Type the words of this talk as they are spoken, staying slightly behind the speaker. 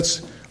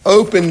Let's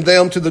open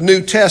them to the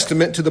New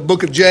Testament, to the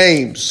book of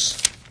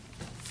James.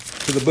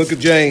 To the book of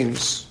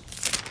James.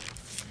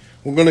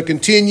 We're going to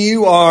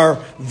continue our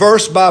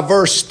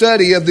verse-by-verse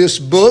study of this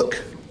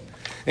book.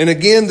 And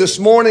again, this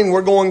morning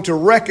we're going to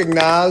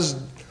recognize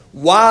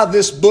why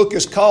this book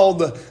is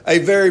called a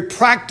very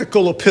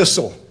practical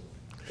epistle.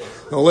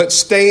 Now let's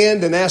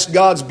stand and ask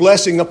God's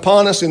blessing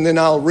upon us, and then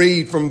I'll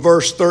read from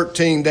verse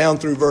 13 down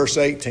through verse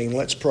 18.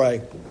 Let's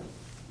pray.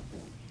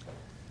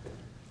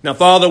 Now,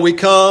 Father, we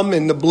come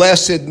in the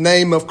blessed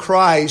name of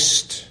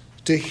Christ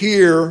to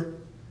hear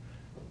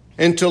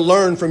and to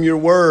learn from your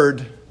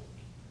word.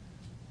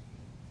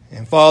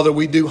 And Father,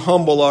 we do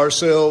humble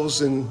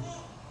ourselves and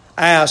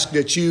ask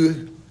that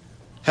you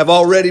have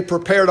already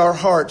prepared our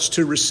hearts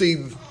to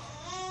receive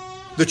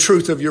the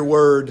truth of your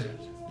word,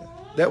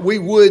 that we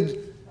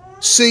would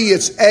see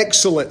its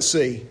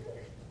excellency,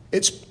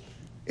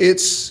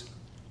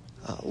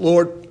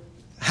 Lord,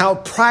 how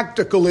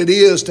practical it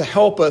is to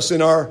help us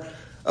in our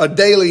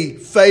daily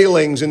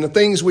failings and the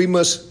things we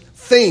must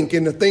think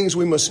and the things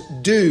we must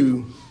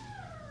do.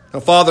 Now,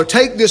 Father,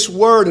 take this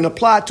word and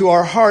apply it to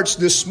our hearts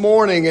this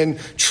morning and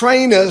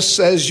train us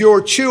as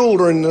your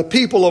children, the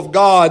people of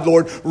God,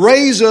 Lord.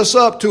 Raise us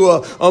up to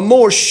a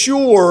more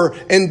sure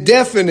and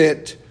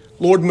definite,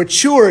 Lord,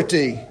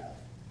 maturity.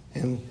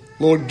 And,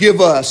 Lord,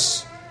 give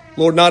us,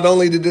 Lord, not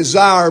only the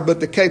desire but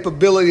the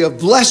capability of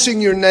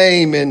blessing your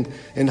name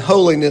in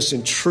holiness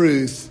and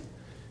truth.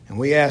 And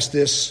we ask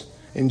this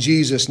in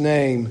Jesus'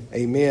 name,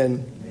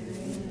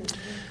 amen.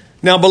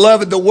 Now,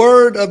 beloved, the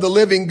word of the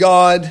living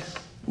God,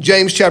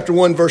 James chapter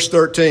 1, verse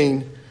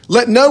 13.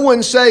 Let no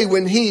one say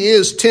when he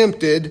is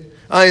tempted,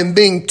 I am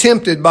being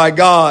tempted by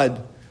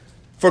God.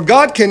 For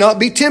God cannot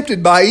be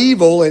tempted by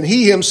evil, and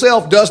he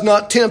himself does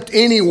not tempt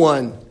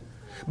anyone.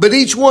 But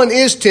each one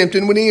is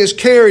tempted when he is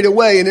carried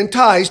away and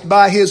enticed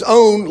by his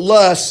own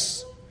lusts.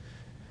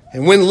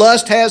 And when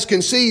lust has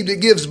conceived,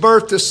 it gives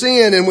birth to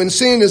sin. And when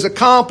sin is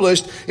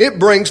accomplished, it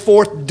brings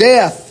forth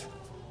death.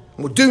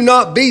 Well, do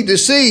not be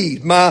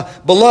deceived, my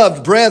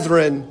beloved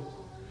brethren.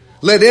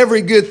 Let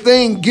every good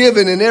thing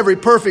given and every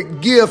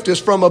perfect gift is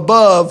from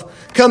above,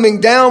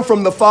 coming down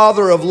from the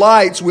Father of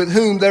lights, with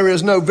whom there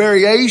is no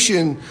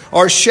variation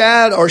or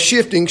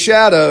shifting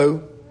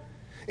shadow.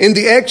 In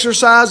the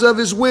exercise of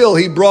his will,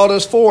 he brought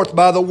us forth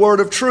by the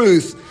word of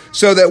truth,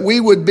 so that we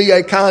would be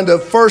a kind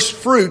of first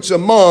fruits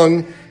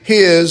among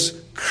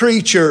his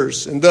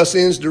creatures. And thus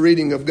ends the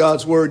reading of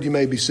God's word. You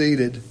may be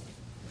seated.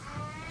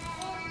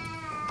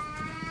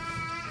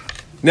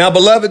 Now,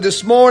 beloved,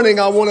 this morning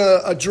I want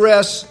to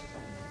address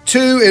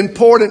two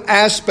important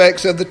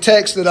aspects of the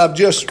text that I've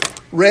just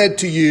read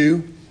to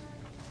you.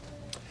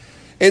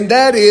 And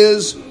that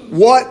is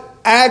what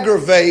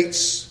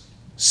aggravates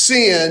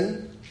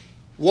sin.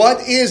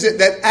 What is it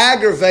that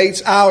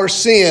aggravates our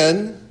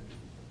sin?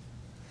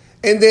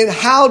 And then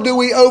how do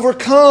we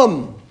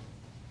overcome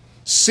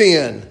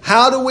sin?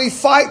 How do we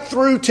fight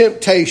through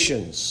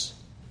temptations?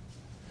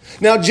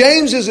 Now,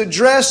 James is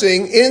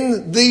addressing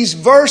in these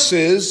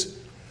verses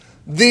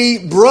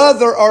the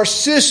brother or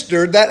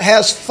sister that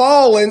has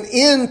fallen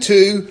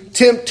into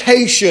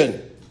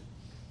temptation.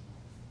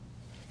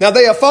 Now,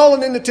 they have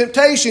fallen into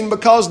temptation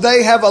because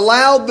they have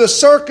allowed the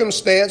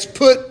circumstance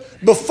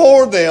put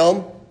before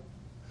them.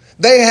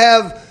 They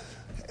have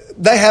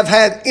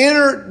had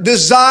inner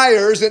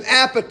desires and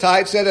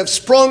appetites that have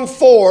sprung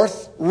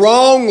forth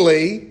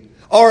wrongly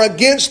or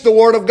against the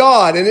Word of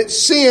God, and it's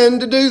sin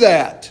to do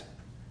that.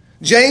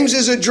 James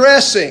is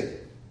addressing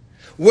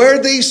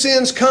where these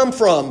sins come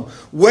from,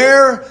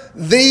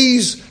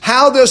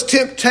 how does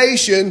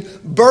temptation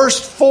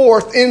burst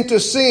forth into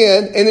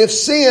sin, and if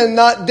sin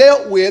not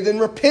dealt with and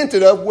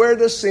repented of, where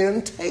does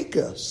sin take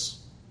us?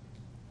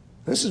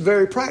 This is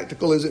very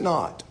practical, is it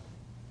not?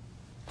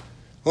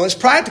 Well, it's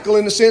practical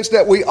in the sense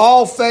that we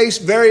all face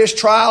various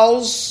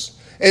trials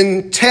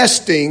and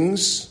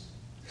testings.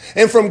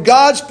 And from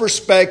God's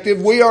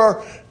perspective, we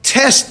are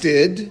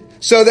tested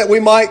so that we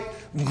might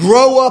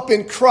grow up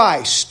in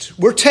Christ.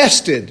 We're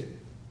tested.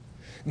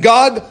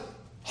 God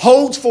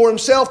holds for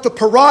himself the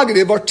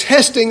prerogative of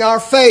testing our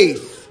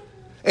faith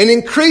and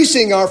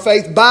increasing our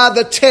faith by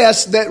the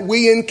tests that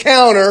we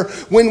encounter.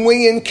 When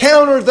we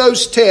encounter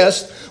those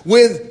tests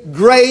with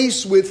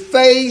grace, with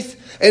faith,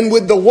 and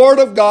with the Word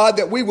of God,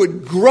 that we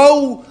would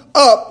grow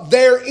up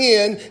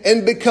therein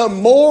and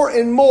become more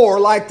and more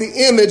like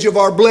the image of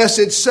our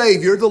blessed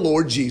Savior, the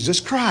Lord Jesus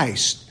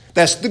Christ.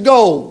 That's the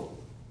goal.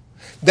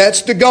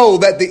 That's the goal,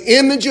 that the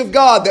image of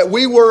God that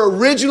we were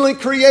originally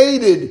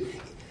created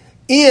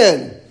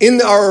in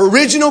our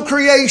original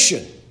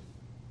creation,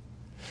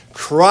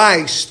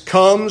 Christ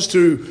comes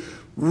to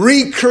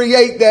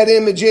recreate that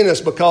image in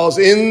us, because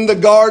in the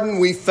garden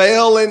we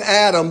fell in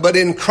Adam, but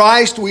in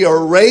Christ we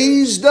are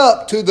raised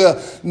up to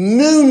the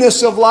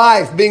newness of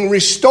life, being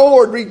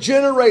restored,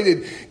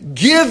 regenerated,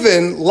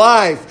 given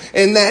life.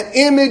 And that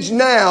image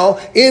now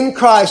in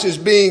Christ is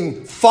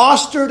being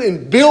fostered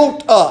and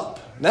built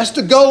up. And that's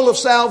the goal of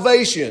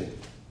salvation.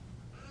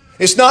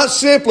 It's not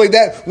simply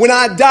that when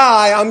I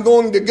die, I'm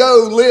going to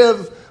go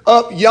live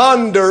up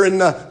yonder in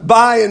the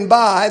by and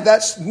by.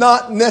 That's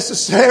not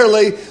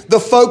necessarily the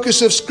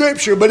focus of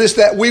Scripture, but it's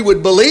that we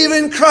would believe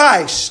in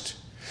Christ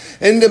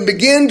and to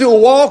begin to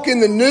walk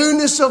in the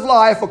newness of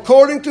life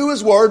according to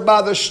His Word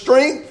by the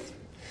strength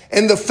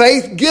and the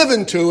faith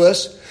given to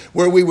us,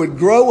 where we would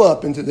grow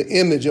up into the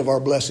image of our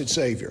blessed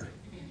Savior.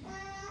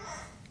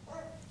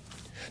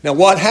 Now,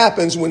 what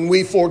happens when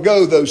we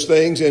forego those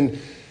things and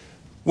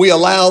we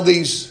allow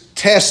these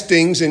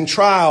testings and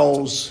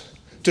trials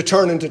to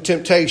turn into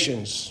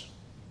temptations?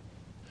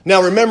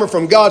 Now, remember,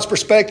 from God's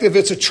perspective,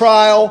 it's a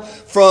trial.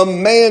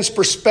 From man's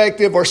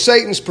perspective or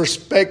Satan's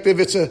perspective,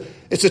 it's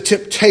a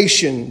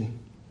temptation.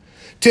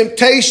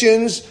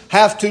 Temptations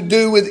have to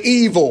do with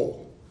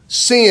evil,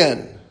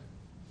 sin.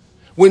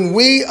 When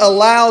we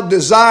allow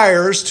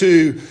desires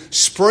to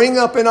spring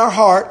up in our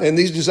heart, and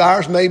these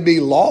desires may be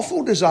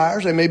lawful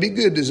desires, they may be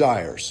good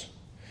desires.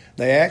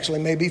 They actually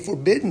may be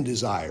forbidden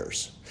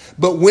desires.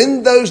 But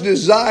when those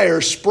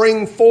desires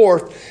spring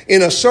forth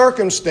in a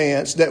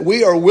circumstance that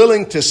we are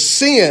willing to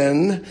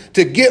sin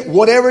to get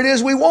whatever it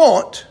is we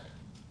want,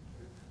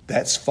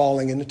 that's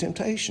falling into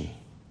temptation.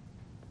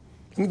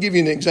 Let me give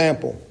you an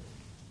example.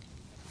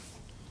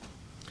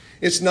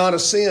 It's not a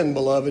sin,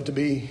 beloved, to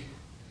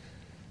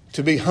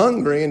be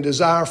hungry and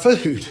desire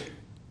food.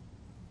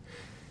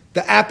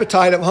 The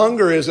appetite of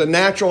hunger is a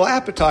natural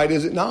appetite,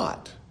 is it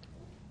not?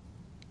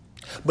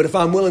 But if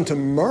I'm willing to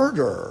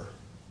murder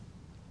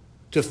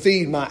to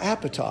feed my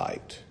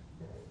appetite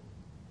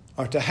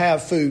or to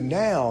have food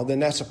now, then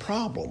that's a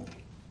problem.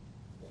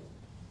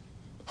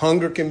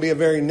 Hunger can be a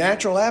very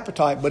natural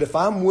appetite, but if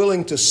I'm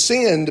willing to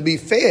sin to be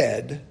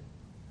fed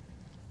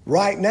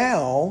right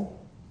now,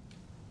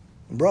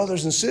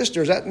 brothers and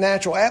sisters, that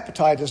natural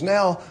appetite has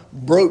now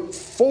broke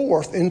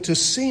forth into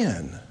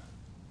sin.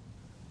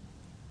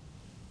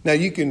 Now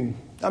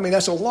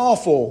that's a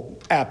lawful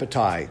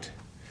appetite.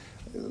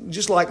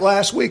 Just like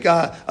last week,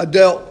 I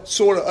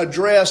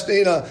addressed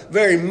in a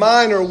very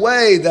minor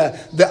way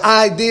the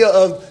idea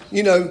of,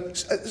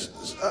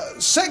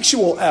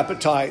 sexual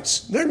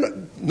appetites. They're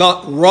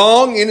not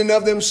wrong in and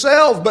of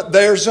themselves, but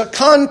there's a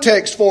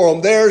context for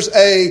them. There's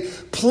a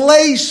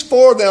place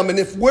for them. And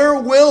if we're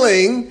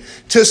willing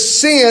to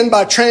sin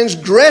by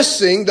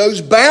transgressing those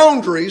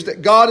boundaries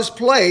that God has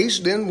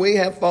placed, then we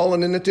have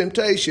fallen into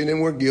temptation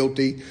and we're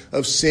guilty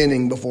of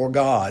sinning before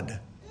God.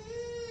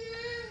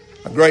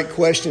 A great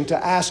question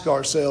to ask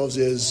ourselves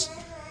is,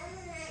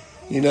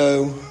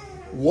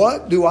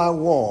 what do I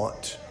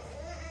want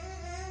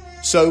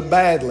so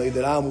badly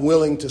that I'm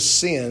willing to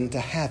sin to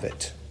have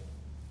it?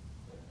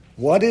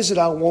 What is it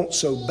I want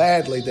so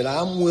badly that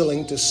I'm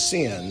willing to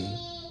sin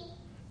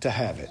to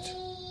have it?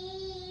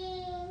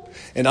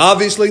 And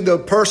obviously the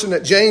person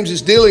that James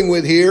is dealing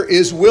with here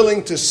is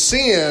willing to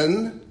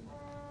sin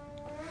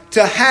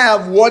to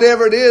have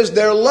whatever it is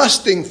they're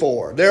lusting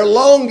for, they're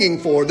longing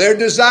for, they're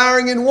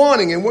desiring and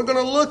wanting. And we're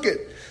going to look at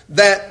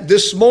that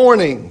this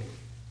morning.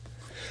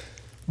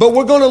 But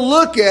we're going to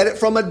look at it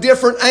from a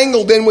different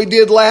angle than we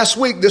did last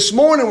week. This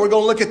morning we're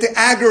going to look at the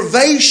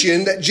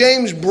aggravation that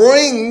James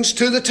brings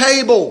to the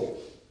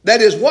table.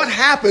 That is, what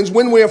happens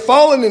when we have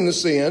fallen into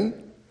sin.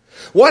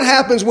 What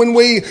happens when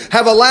we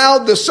have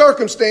allowed the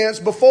circumstance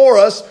before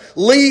us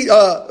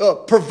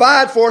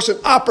provide for us an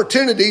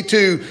opportunity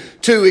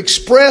to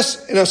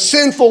express in a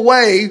sinful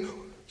way,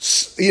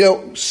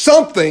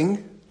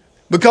 something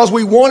because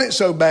we want it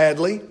so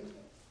badly?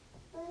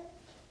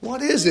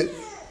 What is it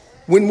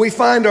when we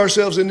find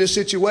ourselves in this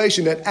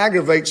situation that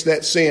aggravates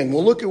that sin?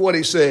 Well, look at what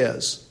he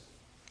says.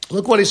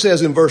 Look what he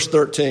says in verse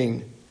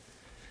 13.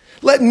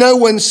 Let no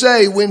one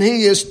say when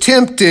he is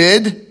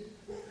tempted,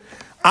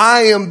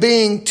 I am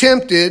being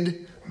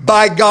tempted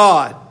by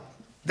God.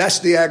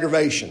 That's the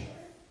aggravation.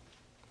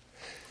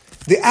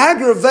 The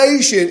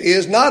aggravation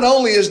is not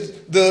only is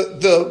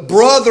the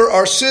brother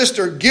or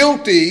sister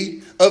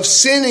guilty of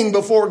sinning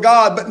before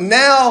God, but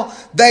now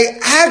they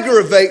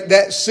aggravate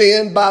that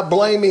sin by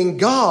blaming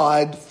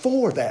God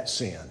for that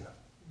sin.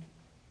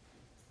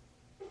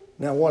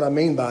 Now, what I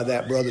mean by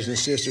that, brothers and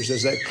sisters,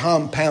 is that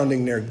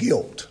compounding their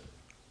guilt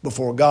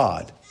before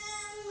God.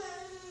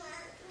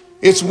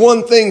 It's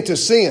one thing to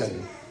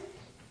sin.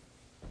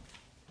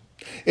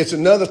 It's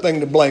another thing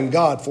to blame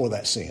God for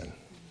that sin.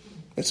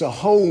 It's a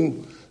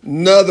whole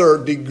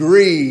nother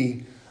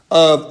degree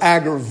of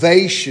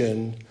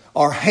aggravation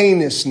or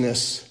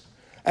heinousness,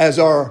 as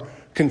our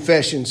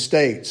confession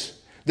states.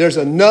 There's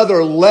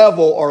another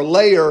level or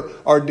layer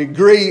or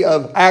degree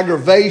of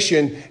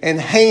aggravation and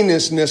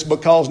heinousness,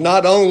 because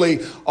not only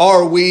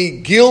are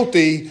we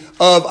guilty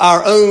of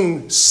our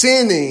own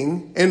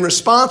sinning and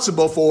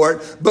responsible for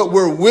it, but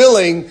we're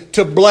willing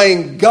to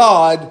blame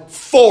God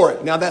for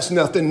it. Now, that's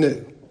nothing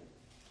new.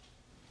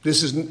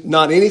 This is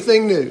not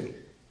anything new.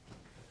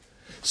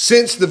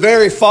 Since the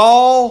very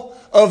fall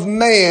of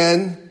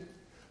man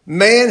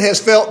has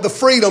felt the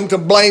freedom to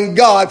blame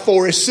God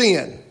for his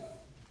sin.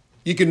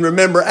 You can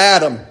remember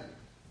Adam.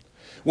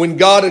 When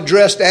God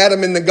addressed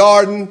Adam in the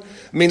garden,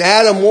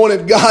 Adam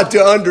wanted God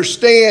to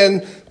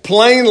understand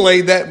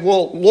plainly that,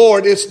 well,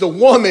 Lord, it's the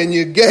woman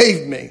you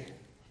gave me.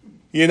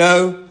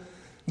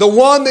 The the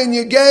woman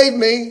you gave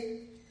me,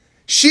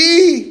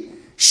 she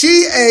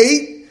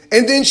ate,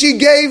 and then she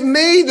gave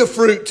me the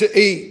fruit to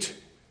eat.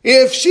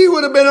 If she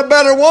would have been a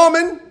better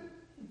woman,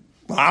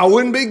 I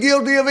wouldn't be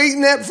guilty of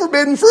eating that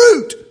forbidden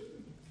fruit.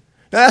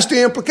 That's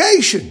the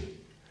implication.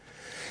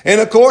 And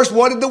of course,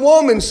 what did the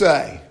woman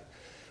say?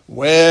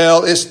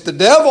 Well, it's the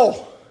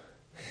devil.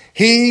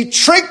 He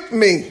tricked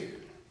me.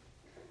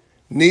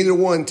 Neither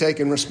one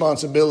taking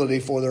responsibility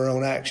for their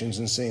own actions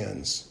and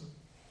sins.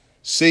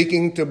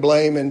 Seeking to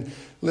blame. And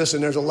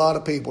listen, there's a lot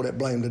of people that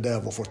blame the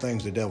devil for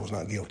things the devil's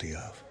not guilty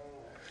of.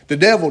 The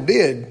devil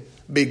did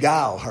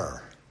beguile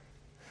her.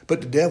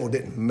 But the devil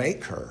didn't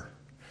make her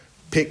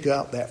pick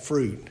up that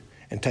fruit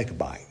and take a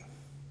bite.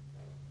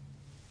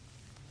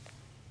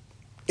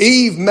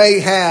 Eve may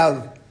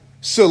have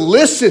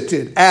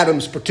solicited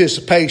Adam's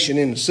participation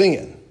in the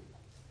sin,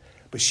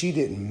 but she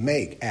didn't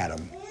make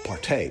Adam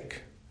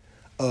partake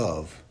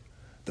of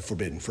the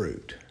forbidden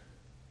fruit.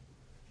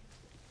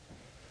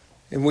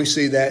 And we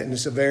see that, and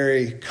it's a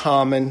very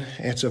common,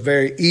 it's a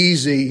very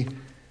easy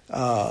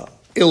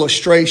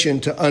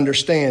illustration to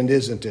understand,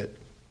 isn't it?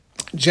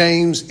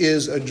 James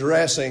is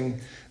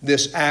addressing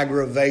this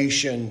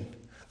aggravation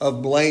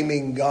of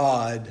blaming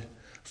God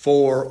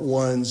for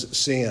one's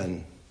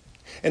sin.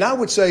 And I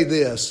would say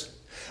this.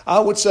 I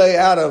would say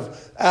out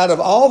of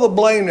all the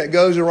blame that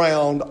goes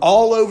around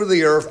all over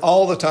the earth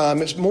all the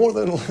time, it's more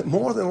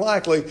than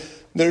likely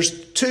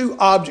there's two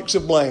objects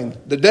of blame.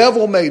 The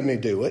devil made me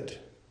do it,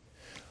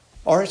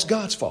 or it's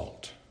God's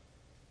fault.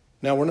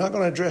 Now, we're not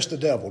going to address the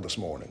devil this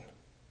morning.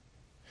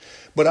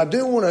 But I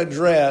do want to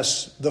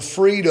address the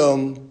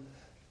freedom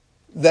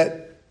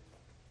that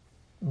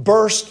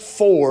burst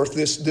forth,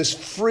 this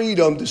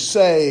freedom to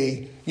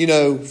say,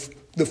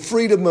 the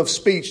freedom of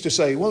speech to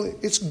say, well,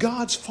 it's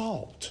God's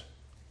fault.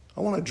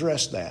 I want to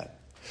address that.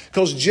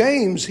 Because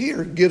James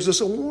here gives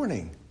us a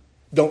warning.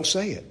 Don't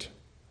say it.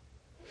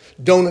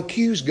 Don't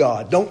accuse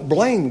God. Don't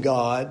blame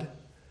God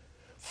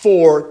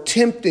for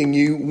tempting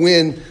you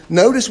when,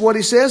 notice what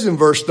he says in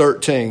verse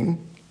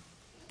 13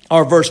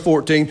 or verse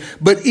 14,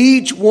 but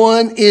each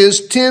one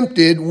is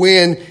tempted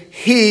when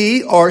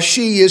he or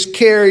she is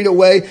carried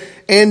away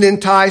and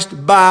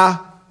enticed by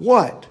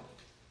what?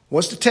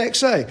 What's the text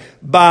say?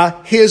 By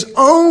his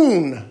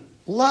own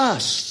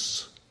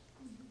lusts.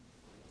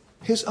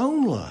 His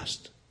own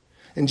lust.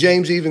 And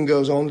James even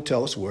goes on to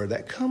tell us where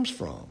that comes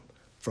from.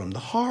 From the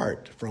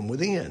heart, from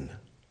within.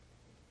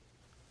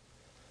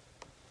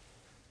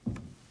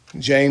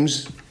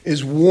 James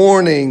is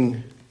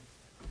warning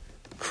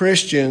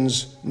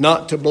Christians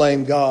not to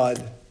blame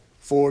God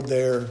for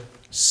their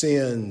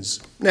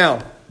sins.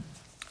 Now,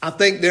 I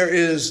think there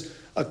is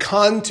a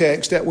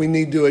context that we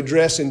need to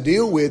address and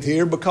deal with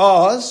here,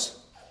 because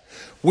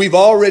we've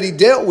already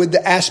dealt with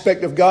the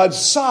aspect of God's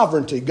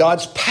sovereignty,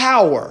 God's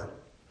power,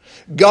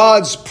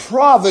 God's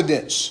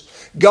providence,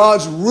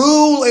 God's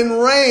rule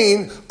and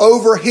reign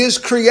over his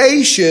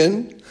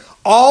creation,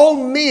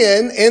 all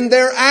men and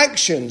their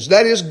actions.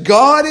 That is,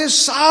 God is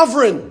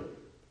sovereign.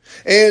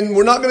 And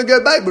we're not going to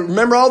go back, but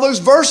remember all those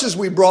verses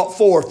we brought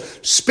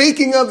forth,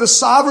 speaking of the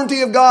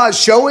sovereignty of God,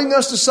 showing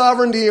us the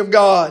sovereignty of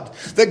God.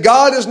 That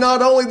God is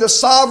not only the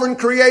sovereign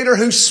creator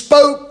who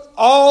spoke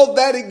all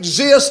that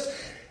exists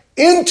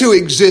into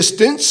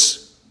existence,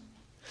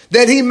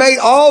 that he made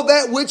all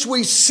that which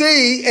we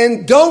see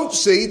and don't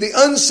see, the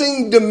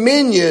unseen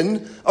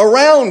dominion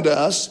around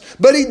us,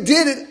 but he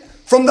did it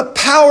from the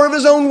power of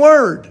his own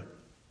word.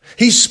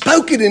 He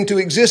spoke it into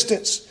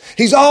existence.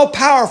 He's all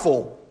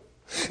powerful.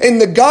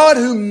 And the God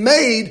who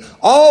made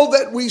all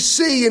that we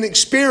see and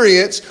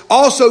experience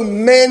also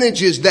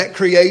manages that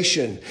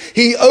creation.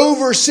 He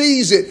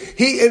oversees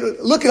it.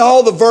 Look at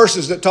all the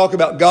verses that talk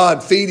about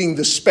God feeding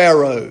the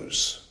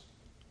sparrows.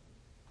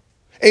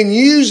 And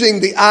using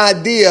the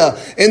idea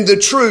and the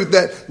truth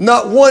that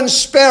not one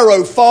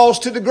sparrow falls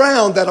to the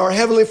ground that our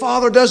Heavenly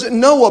Father doesn't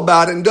know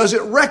about it and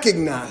doesn't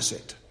recognize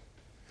it.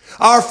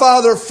 Our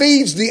Father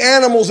feeds the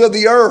animals of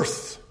the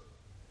earth.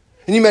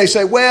 And you may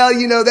say, well,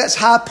 that's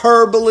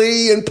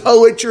hyperbole and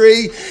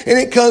poetry, and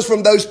it comes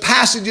from those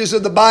passages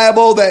of the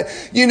Bible that,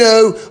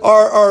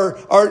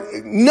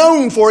 are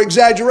known for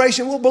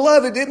exaggeration. Well,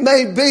 beloved, it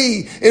may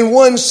be in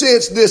one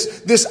sense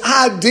this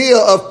idea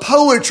of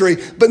poetry,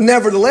 but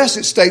nevertheless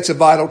it states a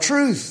vital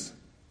truth.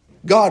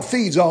 God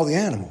feeds all the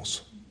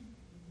animals.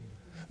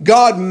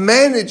 God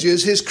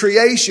manages his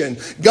creation.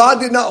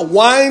 God did not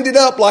wind it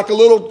up like a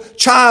little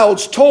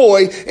child's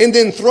toy and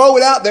then throw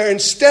it out there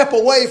and step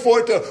away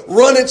for it to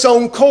run its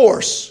own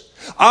course.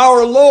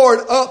 Our Lord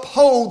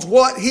upholds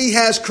what he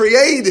has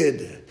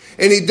created,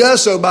 and he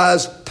does so by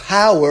his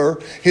power,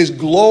 his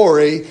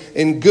glory,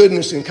 and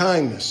goodness and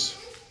kindness.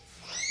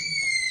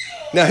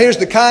 Now here's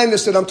the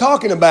kindness that I'm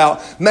talking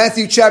about.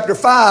 Matthew chapter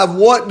 5,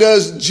 what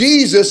does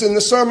Jesus in the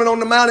Sermon on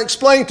the Mount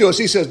explain to us?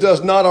 He says,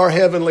 does not our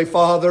Heavenly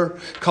Father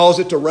cause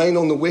it to rain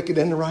on the wicked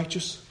and the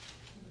righteous?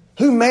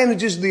 Who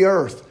manages the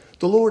earth?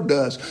 The Lord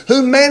does.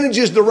 Who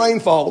manages the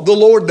rainfall? The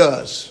Lord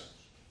does.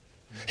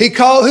 Who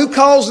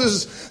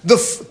causes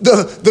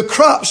the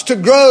crops to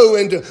grow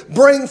and to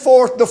bring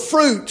forth the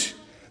fruit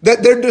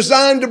that they're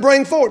designed to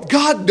bring forth.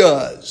 God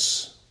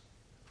does.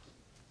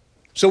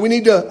 So we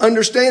need to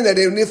understand that.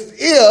 And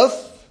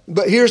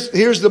but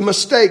here's the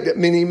mistake that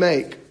many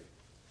make.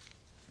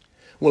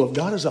 Well, if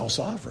God is all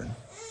sovereign,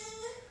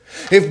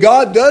 if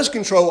God does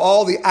control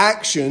all the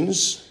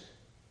actions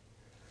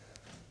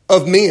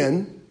of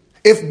men,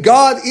 if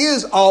God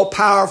is all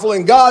powerful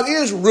and God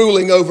is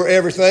ruling over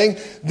everything,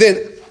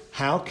 then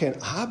how can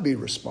I be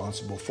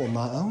responsible for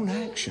my own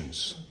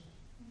actions?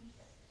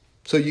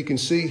 So you can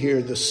see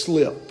here the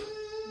slip.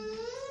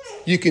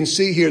 You can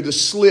see here the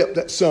slip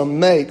that some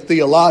make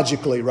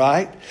theologically,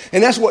 right?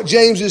 And that's what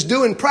James is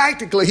doing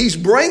practically. He's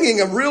bringing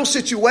a real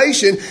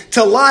situation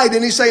to light,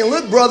 and he's saying,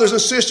 look, brothers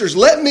and sisters,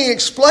 let me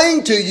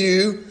explain to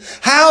you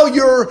how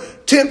your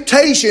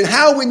temptation,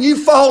 how when you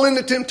fall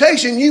into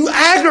temptation, you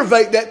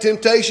aggravate that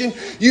temptation.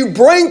 You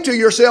bring to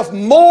yourself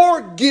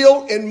more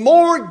guilt and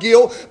more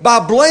guilt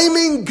by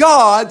blaming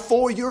God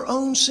for your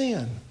own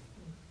sin.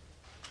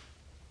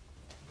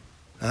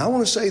 I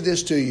want to say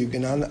this to you,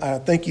 and I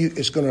think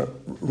it's going to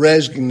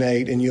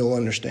resonate and you'll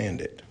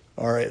understand it.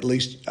 Or at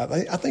least,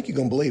 I think you're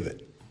going to believe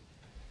it.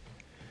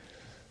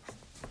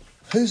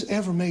 Who's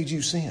ever made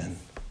you sin?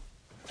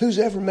 Who's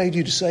ever made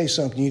you to say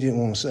something you didn't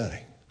want to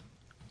say?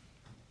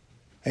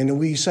 And then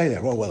we say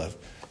that, well,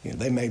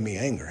 they made me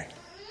angry.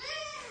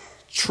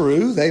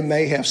 True, they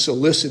may have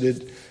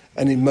solicited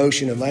an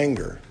emotion of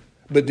anger.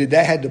 But did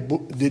that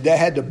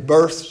have to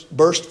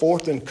burst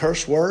forth in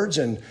curse words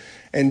and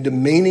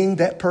demeaning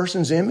that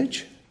person's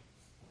image?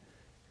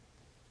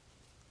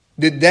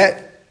 Did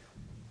that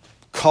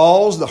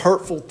cause the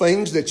hurtful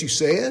things that you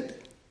said?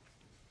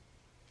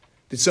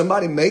 Did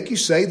somebody make you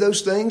say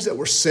those things that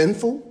were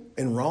sinful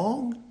and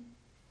wrong?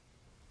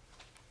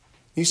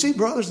 You see,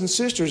 brothers and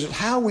sisters,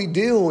 how we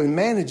deal and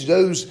manage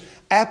those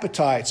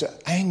appetites of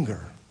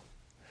anger,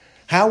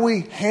 how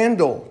we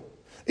handle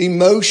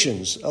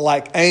emotions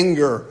like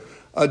anger,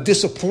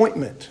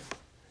 disappointment.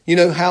 You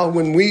know how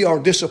when we are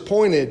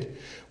disappointed,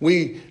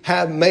 we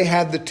may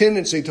have the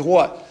tendency to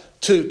what?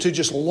 To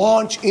just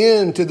launch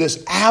into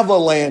this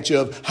avalanche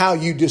of how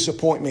you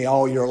disappoint me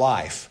all your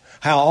life.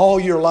 How all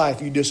your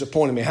life you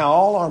disappointed me. How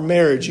all our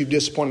marriage you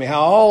disappointed me.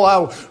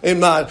 How in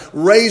my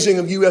raising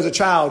of you as a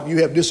child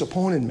you have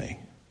disappointed me.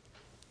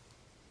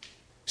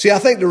 See, I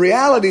think the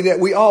reality that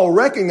we all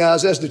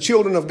recognize as the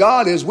children of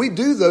God is we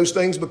do those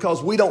things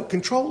because we don't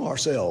control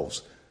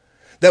ourselves.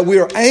 That we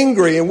are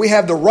angry and we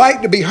have the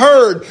right to be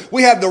heard.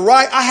 I have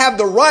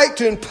the right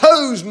to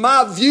impose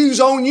my views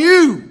on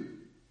you.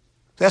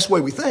 That's the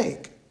way we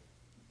think.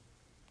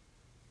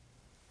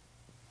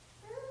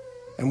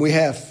 And we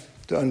have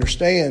to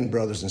understand,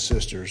 brothers and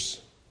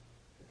sisters,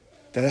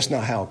 that that's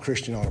not how a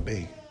Christian ought to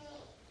be.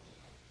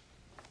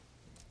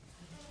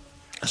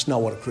 That's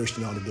not what a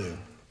Christian ought to do.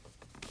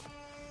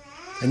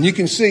 And you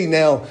can see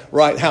now,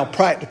 right, how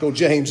practical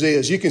James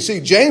is. You can see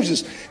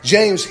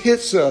James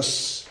hits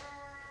us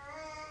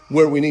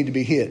where we need to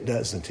be hit,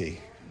 doesn't he?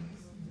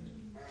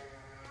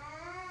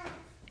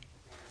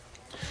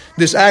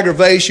 This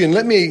aggravation,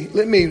 let me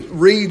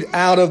read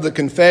out of the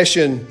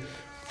confession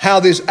how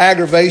this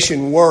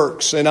aggravation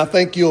works, and I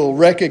think you'll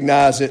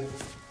recognize it.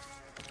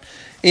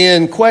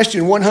 In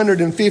question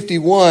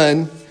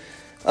 151,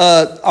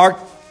 our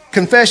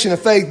confession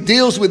of faith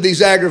deals with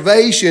these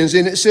aggravations,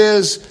 and it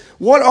says,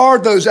 what are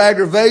those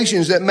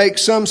aggravations that make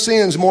some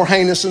sins more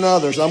heinous than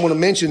others? I'm going to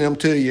mention them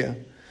to you.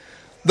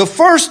 The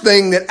first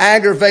thing that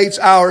aggravates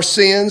our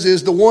sins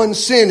is the one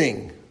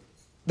sinning.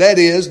 That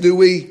is, do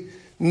we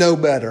know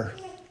better?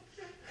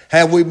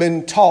 Have we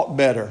been taught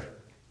better?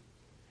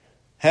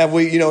 Have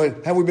we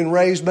been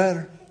raised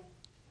better?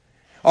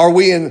 Are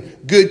we in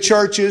good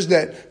churches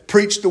that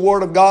preach the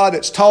Word of God,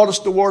 that's taught us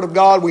the Word of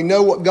God? We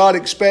know what God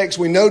expects.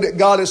 We know that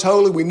God is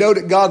holy. We know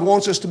that God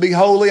wants us to be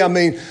holy. I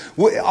mean,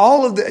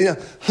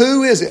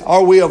 who is it?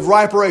 Are we of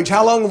riper age?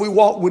 How long have we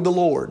walked with the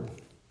Lord?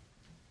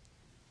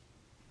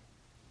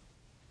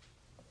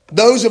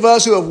 Those of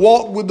us who have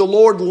walked with the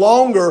Lord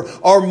longer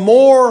are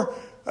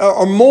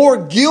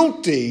more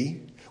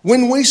guilty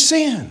when we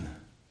sin,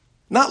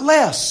 not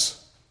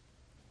less.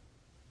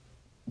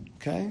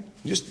 Okay?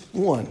 Just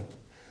one.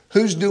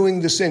 Who's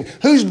doing the sin?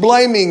 Who's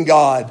blaming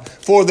God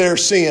for their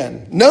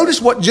sin?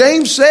 Notice what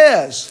James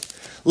says.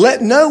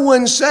 Let no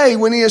one say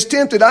when he is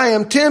tempted, I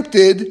am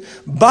tempted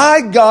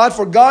by God,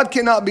 for God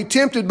cannot be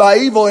tempted by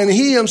evil, and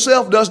he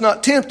himself does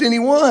not tempt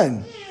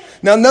anyone.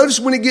 Now notice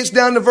when he gets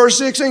down to verse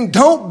 16,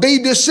 don't be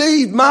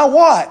deceived, my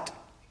what?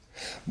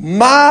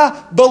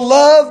 My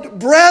beloved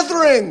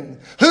brethren.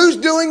 Who's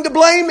doing the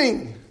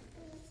blaming?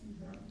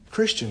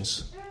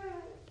 Christians.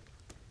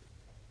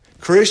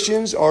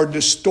 Christians are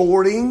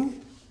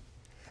distorting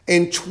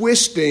and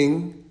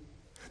twisting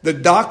the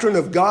doctrine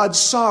of God's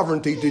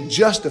sovereignty to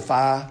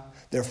justify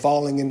their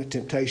falling into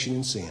temptation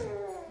and sin.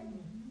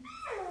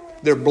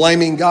 They're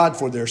blaming God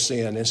for their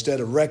sin instead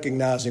of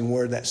recognizing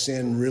where that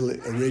sin really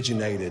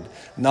originated.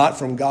 Not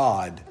from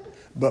God,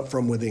 but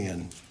from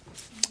within.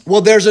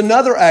 Well, there's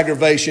another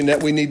aggravation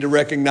that we need to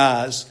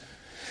recognize.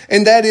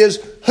 And that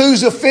is,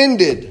 who's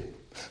offended?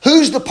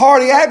 Who's the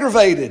party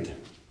aggravated?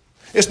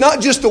 It's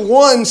not just the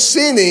one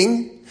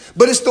sinning.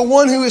 but it's the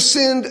one who is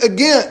sinned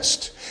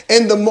against.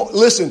 And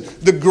listen,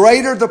 the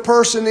greater the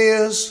person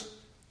is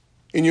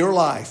in your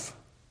life,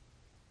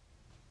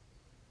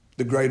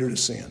 the greater the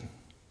sin.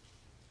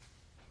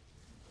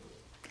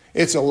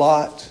 It's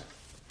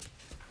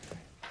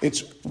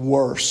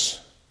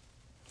worse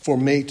for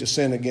me to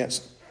sin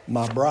against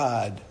my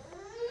bride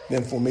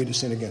than for me to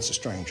sin against a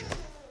stranger.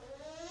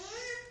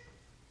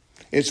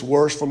 It's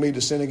worse for me to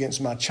sin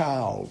against my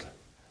child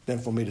than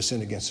for me to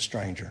sin against a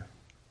stranger.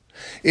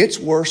 It's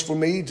worse for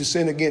me to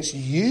sin against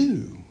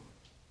you,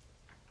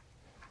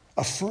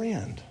 a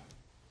friend,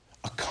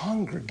 a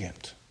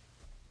congregant,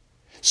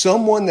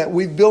 someone that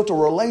we've built a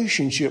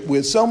relationship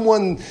with,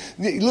 someone,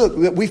 look,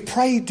 that we've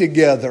prayed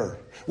together,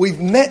 we've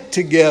met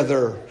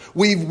together,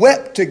 we've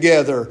wept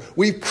together,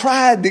 we've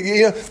cried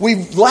together,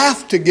 we've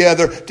laughed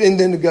together, and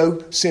then to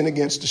go sin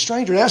against a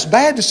stranger. Now, it's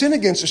bad to sin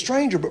against a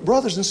stranger, but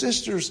brothers and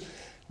sisters,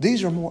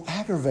 these are more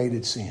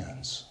aggravated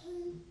sins.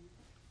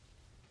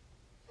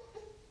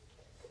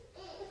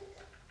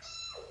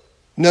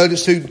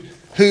 Notice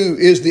who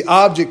is the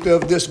object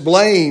of this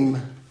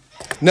blame.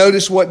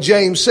 Notice what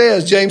James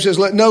says. James says,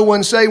 let no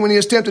one say when he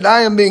is tempted,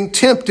 I am being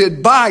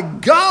tempted by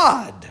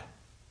God.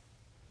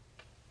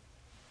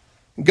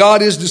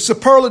 God is the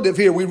superlative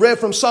here. We read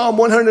from Psalm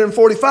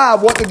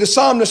 145. What did the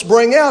psalmist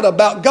bring out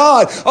about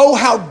God? Oh,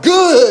 how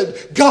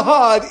good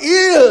God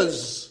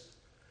is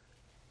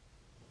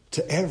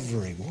to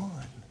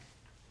everyone.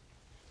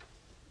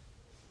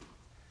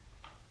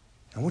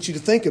 I want you to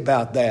think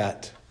about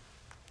that.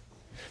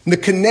 And the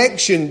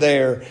connection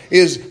there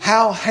is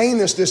how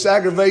heinous this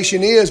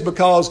aggravation is,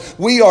 because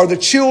we are the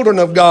children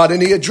of God.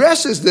 And he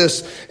addresses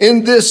this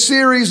in this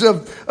series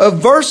of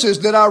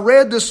verses that I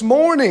read this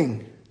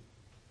morning.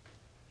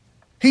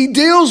 He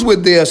deals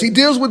with this. He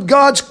deals with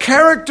God's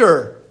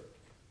character.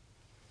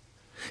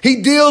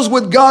 He deals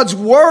with God's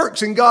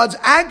works and God's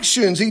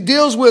actions. He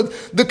deals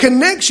with the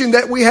connection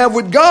that we have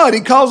with God.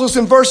 He calls us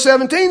in verse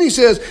 17, he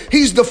says,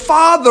 He's the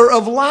Father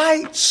of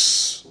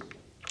lights.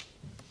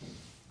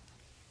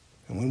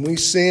 And when we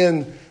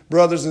sin,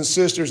 brothers and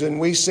sisters, and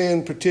we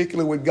sin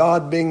particularly with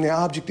God being the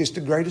object, it's the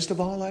greatest of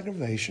all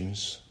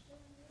aggravations,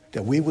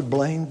 that we would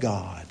blame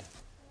God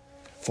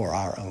for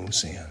our own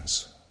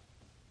sins.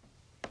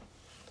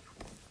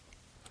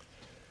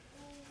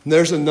 And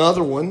there's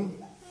another one.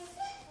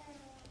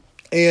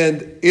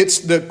 And it's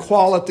the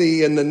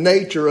quality and the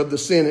nature of the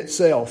sin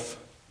itself.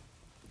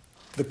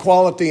 The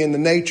quality and the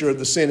nature of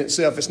the sin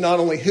itself. It's not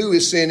only who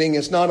is sinning,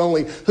 it's not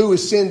only who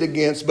is sinned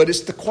against, but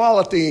it's the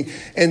quality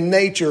and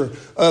nature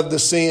of the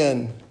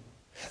sin.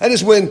 That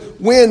is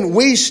when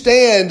we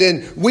stand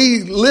and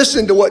we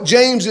listen to what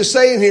James is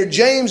saying here.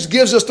 James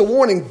gives us the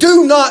warning.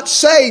 Do not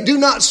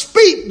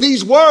speak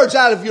these words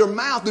out of your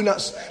mouth.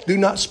 Do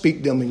not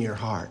speak them in your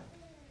heart.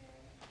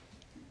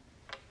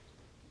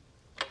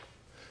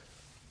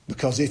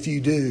 Because if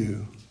you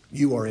do,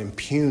 you are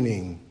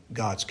impugning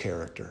God's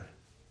character.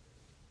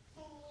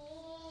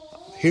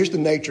 Here's the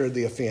nature of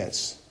the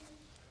offense.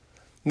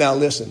 Now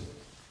listen,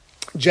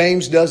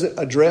 James doesn't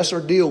address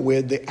or deal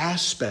with the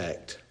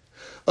aspect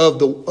of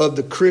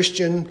the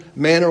Christian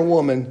man or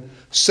woman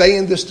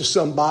saying this to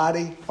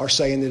somebody or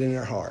saying it in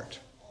their heart.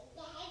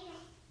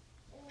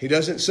 He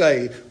doesn't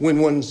say when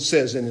one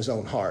says in his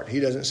own heart. He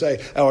doesn't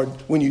say, or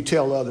when you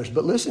tell others.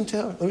 But listen,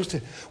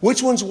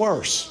 which one's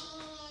worse?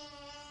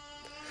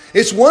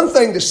 It's one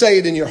thing to say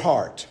it in your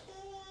heart.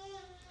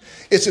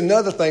 It's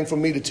another thing for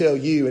me to tell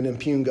you and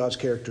impugn God's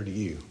character to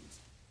you.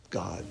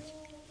 God,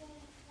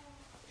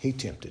 He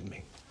tempted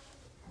me.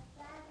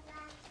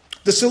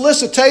 The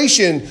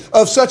solicitation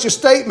of such a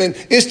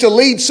statement is to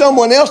lead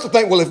someone else to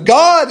think, well, if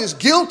God is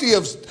guilty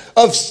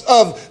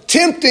of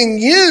tempting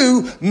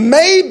you,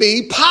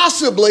 maybe,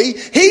 possibly,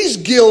 He's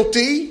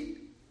guilty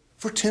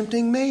for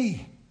tempting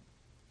me.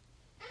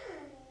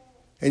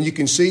 And you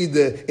can see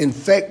the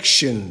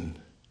infection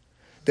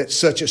that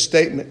such a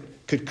statement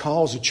could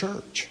cause a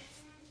church,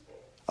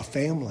 a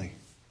family,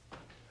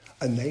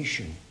 a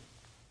nation.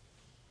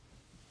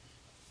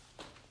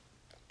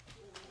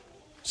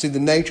 See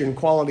the nature and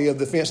quality of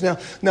the offense.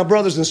 Now,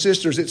 brothers and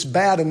sisters, it's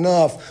bad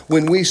enough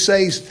when we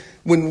say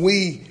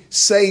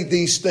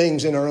these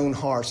things in our own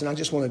hearts, and I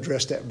just want to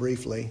address that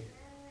briefly,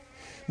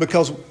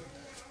 because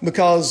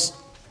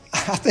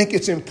I think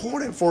it's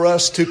important for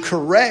us to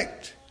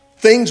correct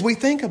things we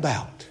think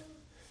about,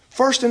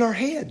 first in our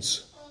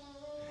heads.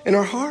 In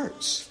our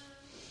hearts.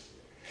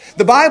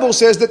 The Bible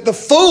says that the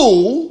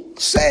fool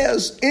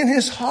says in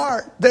his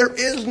heart, there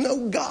is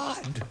no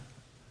God.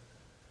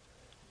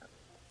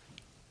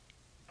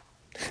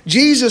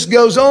 Jesus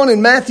goes on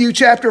in Matthew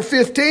chapter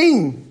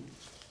 15,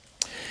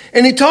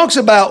 and he talks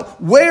about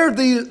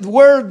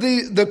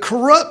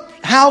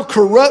how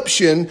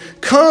corruption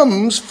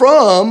comes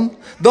from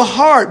the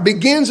heart,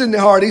 begins in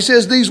the heart. He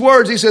says these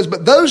words, he says,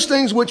 but those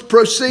things which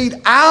proceed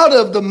out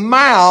of the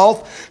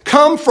mouth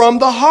come from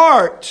the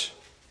heart.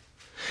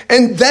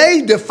 And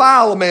they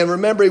defile a man.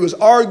 Remember, he was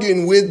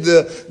arguing with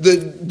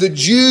the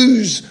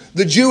Jews,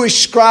 the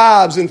Jewish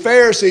scribes and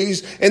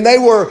Pharisees, and they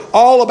were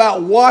all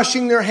about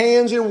washing their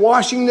hands and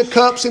washing the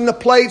cups and the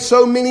plates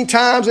so many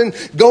times and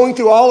going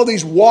through all of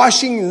these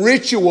washing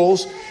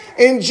rituals.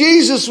 And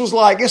Jesus was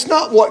like, it's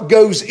not what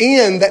goes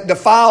in that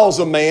defiles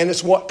a man,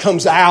 it's what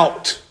comes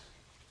out.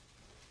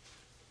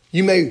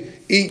 You may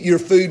eat your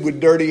food with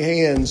dirty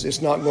hands,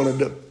 it's not going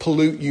to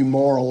pollute you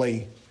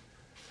morally.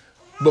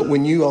 But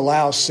when you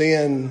allow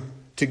sin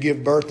to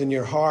give birth in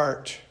your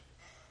heart,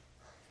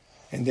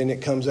 and then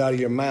it comes out of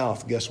your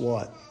mouth, guess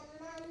what?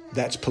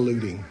 That's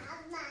polluting.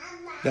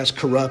 That's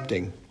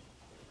corrupting.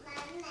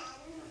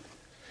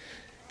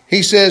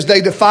 He says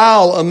they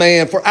defile a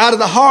man, for out of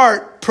the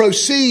heart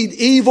proceed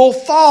evil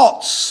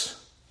thoughts.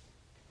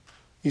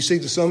 You see,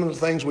 some of the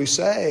things we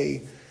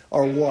say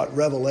are what?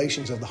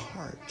 Revelations of the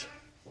heart.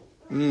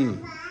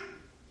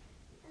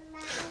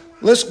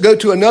 Let's go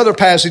to another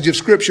passage of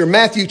Scripture,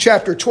 Matthew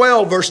chapter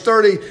 12, verse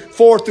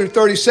 34 through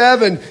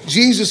 37.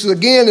 Jesus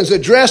again is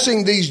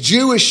addressing these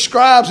Jewish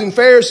scribes and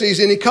Pharisees,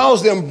 and he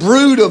calls them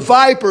brood of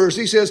vipers.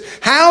 He says,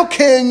 how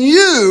can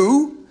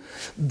you,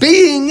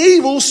 being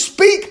evil,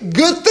 speak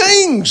good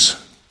things?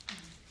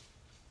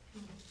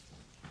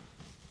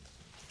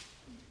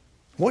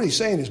 What he's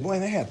saying is,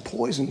 boy, they have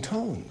poison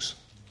tongues,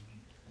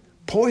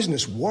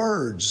 poisonous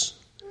words.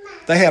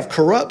 They have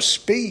corrupt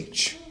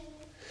speech.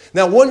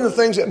 Now, one of the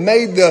things that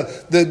made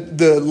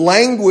the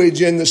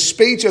language and the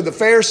speech of the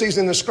Pharisees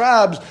and the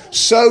scribes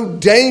so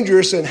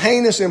dangerous and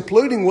heinous and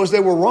polluting was they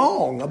were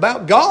wrong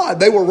about God.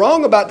 They were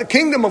wrong about the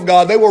kingdom of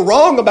God. They were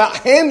wrong about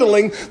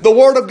handling the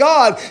Word of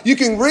God. You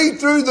can read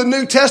through the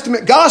New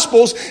Testament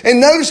Gospels and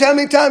notice how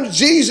many times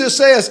Jesus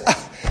says,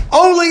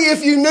 only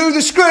if you knew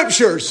the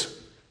Scriptures.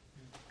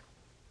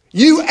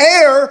 You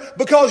err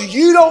because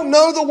you don't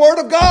know the Word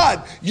of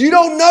God. You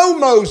don't know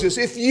Moses.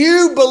 If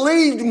you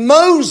believed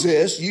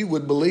Moses, you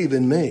would believe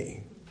in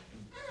me.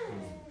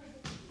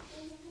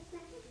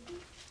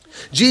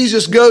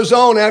 Jesus goes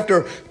on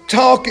after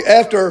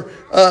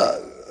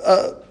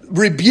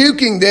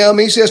rebuking them.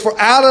 He says, for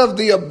out of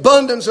the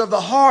abundance of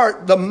the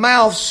heart, the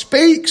mouth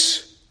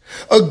speaks.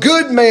 A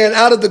good man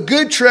out of the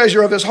good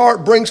treasure of his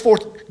heart brings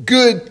forth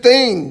good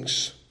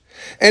things.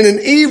 And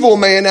an evil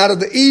man out of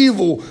the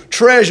evil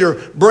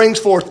treasure brings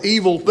forth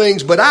evil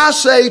things. But I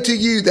say to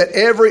you that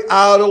every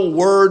idle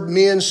word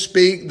men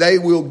speak, they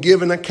will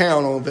give an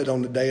account of it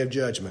on the day of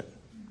judgment.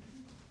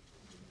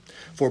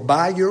 For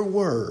by your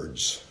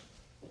words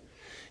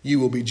you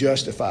will be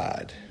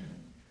justified,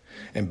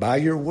 and by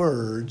your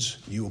words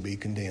you will be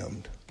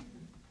condemned.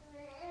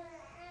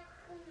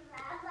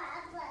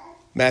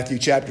 Matthew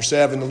chapter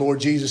 7, the Lord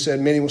Jesus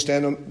said, many will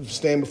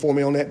stand before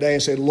me on that day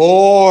and say,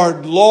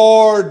 Lord,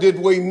 Lord, did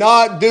we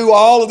not do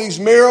all of these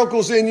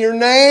miracles in your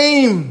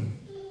name?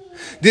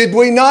 Did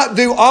we not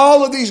do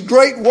all of these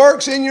great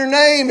works in your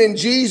name? And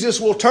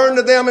Jesus will turn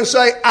to them and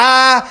say,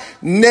 I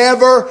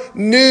never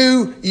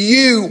knew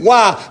you.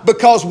 Why?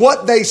 Because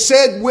what they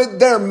said with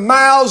their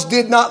mouths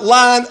did not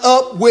line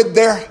up with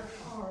their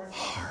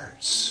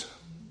hearts.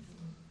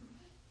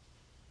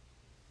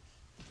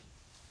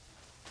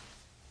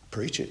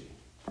 Preach it.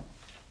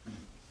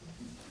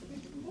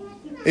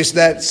 It's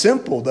that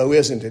simple, though,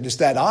 isn't it? It's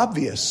that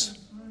obvious.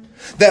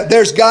 That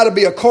there's got to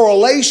be a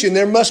correlation.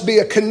 There must be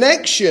a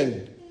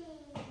connection.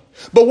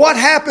 But what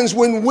happens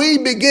when we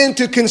begin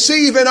to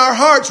conceive in our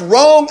hearts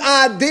wrong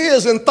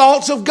ideas and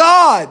thoughts of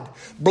God,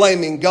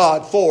 blaming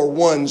God for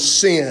one's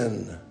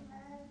sin?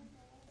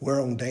 We're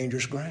on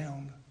dangerous ground.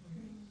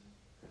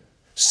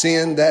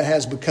 Sin that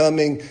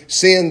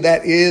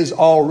is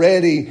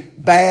already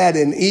bad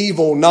and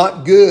evil,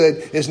 not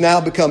good, is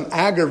now become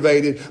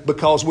aggravated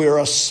because we are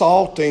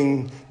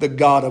assaulting the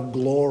God of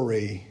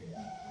glory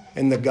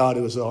and the God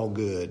who is all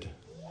good.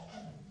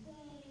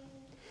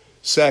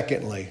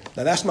 Secondly,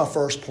 now that's my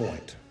first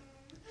point.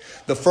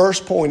 The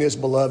first point is,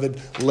 beloved,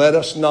 let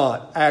us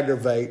not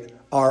aggravate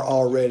our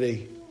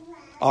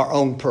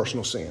own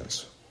personal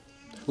sins.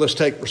 Let's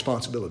take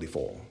responsibility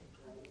for them.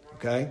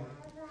 Okay?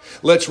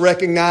 Let's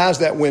recognize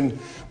that when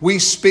we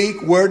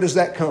speak, where does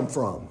that come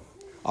from?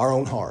 Our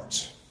own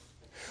hearts.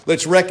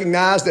 Let's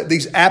recognize that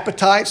these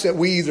appetites that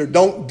we either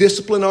don't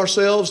discipline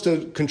ourselves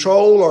to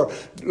control or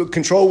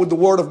control with the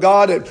Word of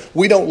God, that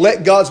we don't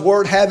let God's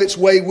Word have its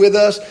way with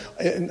us.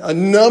 A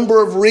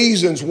number of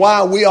reasons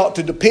why we ought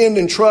to depend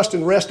and trust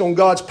and rest on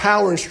God's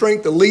power and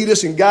strength to lead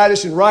us and guide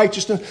us in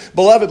righteousness.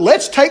 Beloved,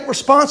 let's take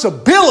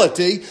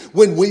responsibility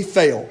when we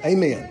fail.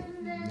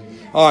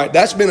 Amen. All right,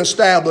 that's been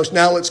established.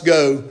 Now let's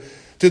go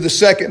to the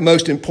second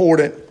most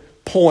important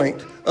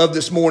point of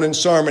this morning's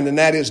sermon, and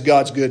that is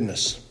God's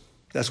goodness.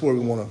 That's where we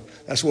want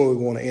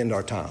to end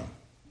our time.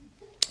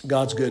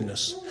 God's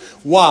goodness.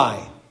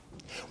 Why?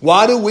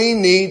 Why do we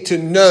need to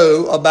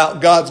know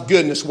about God's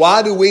goodness?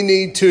 Why do we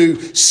need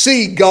to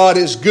see God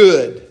as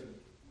good?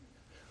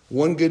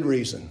 One good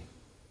reason.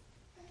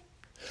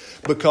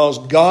 Because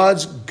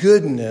God's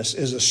goodness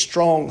is a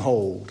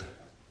stronghold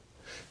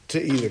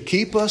to either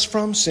keep us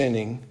from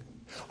sinning,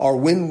 or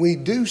when we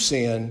do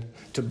sin,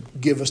 to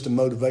give us the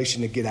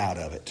motivation to get out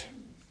of it.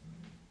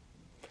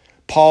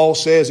 Paul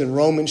says in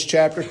Romans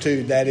chapter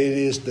 2 that it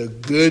is the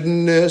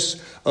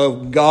goodness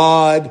of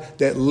God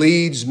that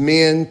leads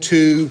men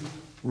to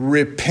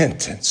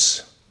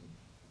repentance.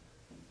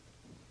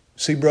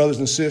 See, brothers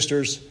and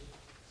sisters,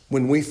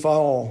 when we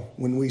fall,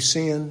 when we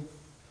sin,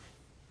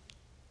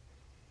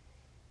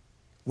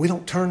 we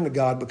don't turn to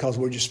God because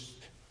we're just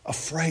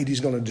afraid He's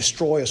going to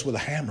destroy us with a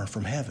hammer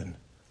from heaven.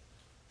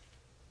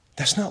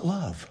 That's not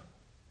love.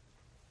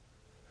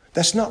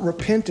 That's not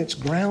repentance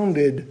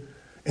grounded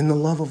in the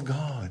love of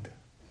God.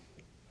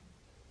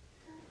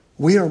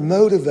 We are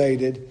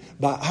motivated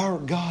by our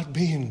God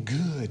being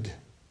good.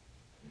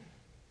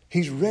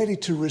 He's ready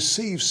to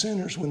receive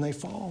sinners when they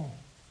fall.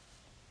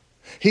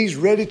 He's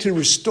ready to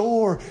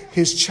restore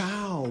His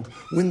child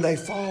when they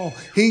fall.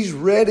 He's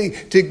ready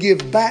to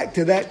give back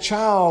to that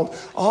child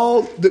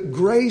all the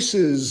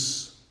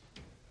graces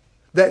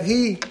that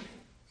He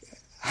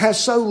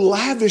has so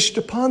lavished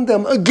upon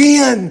them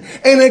again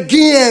and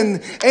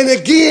again and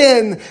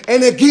again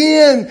and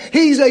again.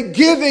 He's a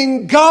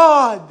giving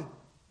God.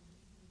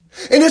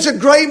 And it's a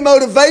great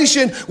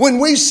motivation when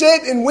we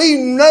sit and we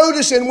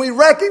notice and we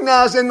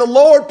recognize and the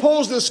Lord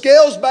pulls the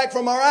scales back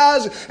from our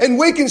eyes and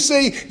we can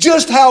see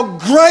just how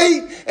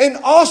great and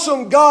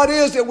awesome God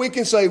is, that we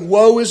can say,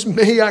 woe is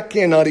me, I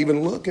cannot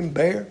even look and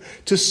bear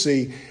to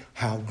see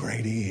how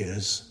great He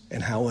is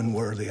and how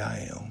unworthy I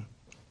am.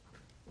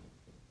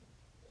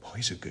 Oh,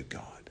 He's a good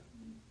God.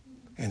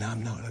 And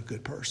I'm not a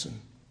good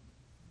person.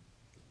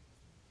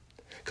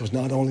 Because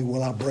not only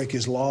will I break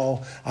His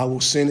law, I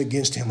will sin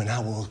against Him and I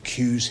will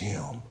accuse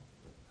Him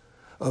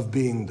of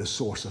being the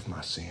source of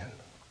my sin.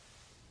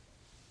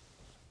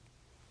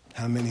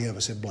 How many of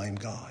us have blamed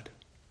God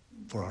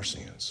for our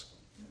sins?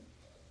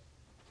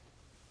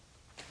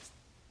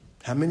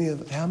 How many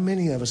of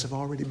us have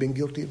already been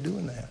guilty of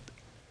doing that?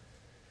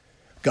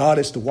 God,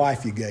 it's the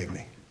wife you gave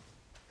me.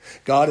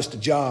 God, it's the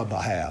job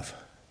I have.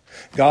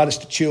 God, it's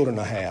the children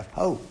I have.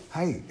 Oh,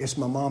 hey, it's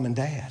my mom and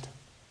dad.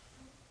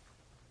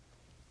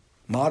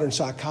 Modern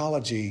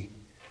psychology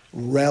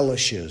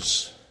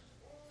relishes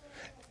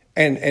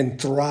and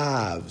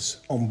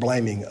thrives on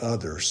blaming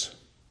others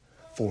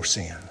for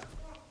sin.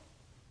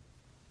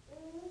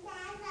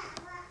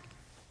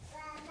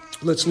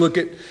 Let's look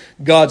at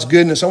God's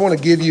goodness. I want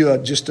to give you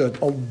just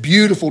a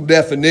beautiful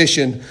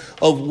definition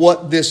of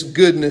what this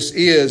goodness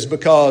is,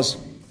 because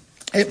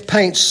it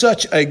paints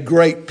such a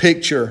great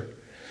picture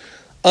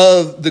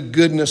of the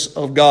goodness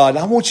of God.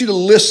 I want you to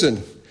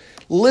listen.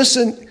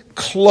 Listen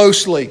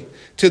closely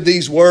to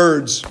these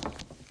words.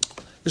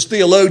 This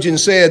theologian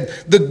said,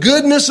 the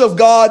goodness of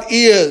God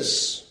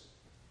is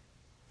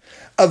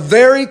a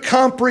very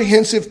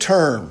comprehensive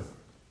term.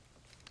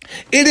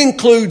 It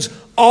includes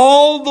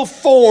all the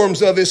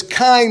forms of His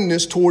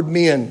kindness toward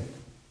men,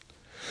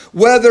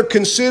 whether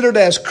considered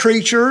as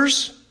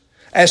creatures,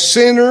 as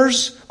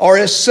sinners, or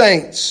as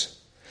saints.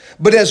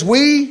 But as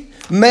we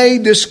may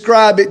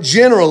describe it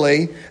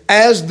generally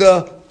as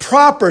the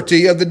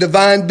property of the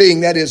divine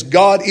being, that is,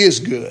 God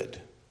is good.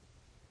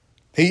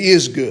 He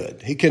is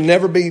good. He can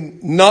never be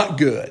not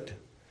good.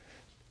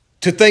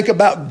 To think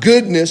about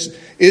goodness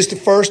is to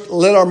first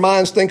let our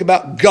minds think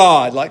about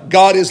God. Like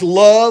God is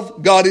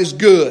love, God is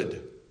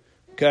good.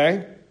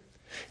 Okay?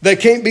 They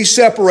can't be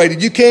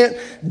separated. You can't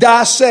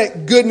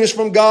dissect goodness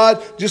from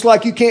God just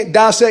like you can't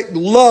dissect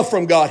love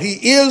from God.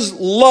 He is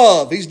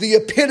love. He's the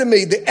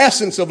epitome, the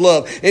essence of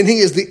love. And He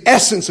is the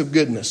essence of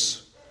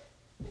goodness.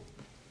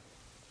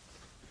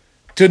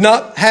 To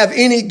not have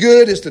any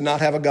good is to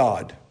not have a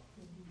God.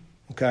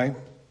 Okay?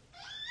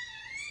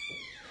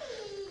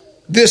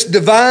 This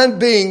divine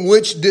being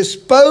which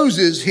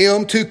disposes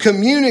Him to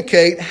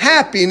communicate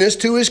happiness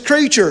to His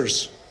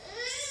creatures,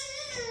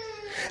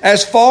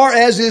 as far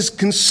as is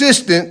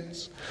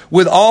consistent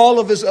with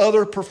all of His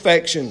other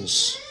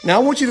perfections.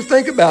 Now I want you to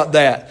think about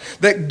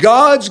that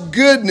God's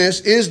goodness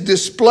is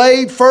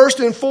displayed first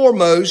and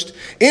foremost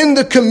in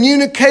the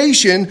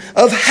communication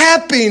of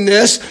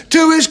happiness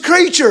to His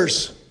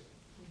creatures.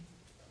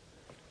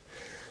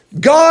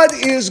 God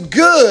is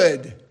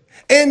good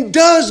and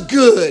does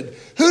good.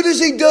 Who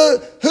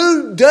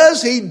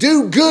does He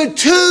do good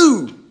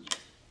to?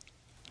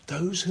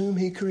 Those whom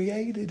He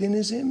created in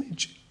His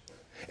image.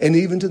 And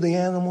even to the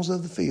animals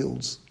of the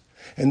fields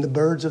and the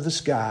birds of the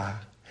sky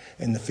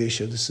and the fish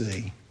of the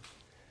sea.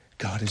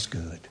 God is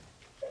good.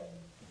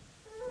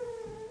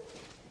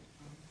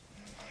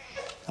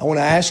 I want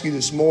to ask you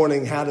this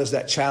morning, how does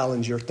that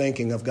challenge your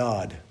thinking of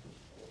God?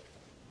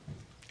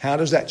 How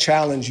does that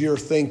challenge your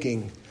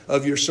thinking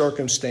of your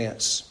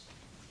circumstance,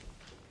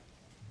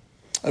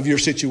 of your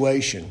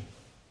situation?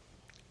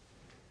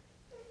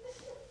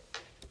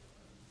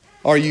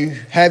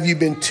 Have you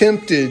been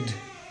tempted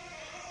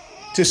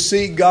to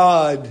see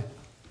God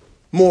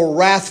more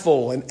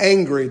wrathful and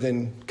angry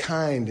than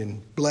kind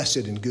and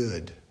blessed and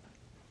good?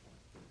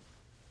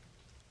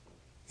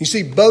 You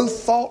see,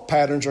 both thought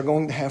patterns are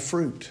going to have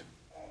fruit.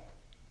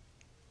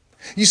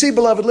 You see,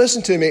 beloved,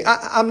 listen to me.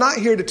 I'm not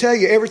here to tell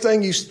you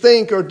everything you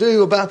think or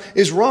do about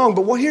is wrong,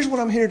 but here's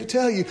what I'm here to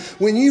tell you.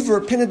 When you've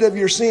repented of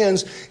your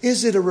sins,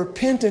 is it a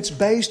repentance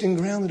based and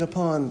grounded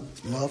upon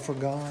love for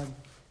God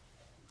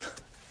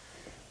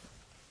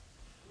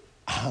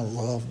I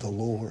love the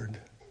Lord.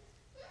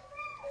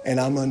 And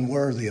I'm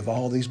unworthy of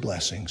all these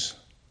blessings.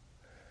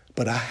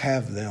 But I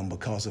have them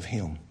because of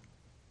Him.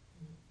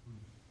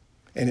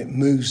 And it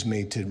moves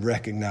me to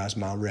recognize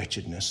my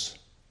wretchedness.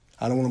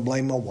 I don't want to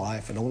blame my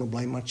wife. I don't want to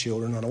blame my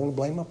children. I don't want to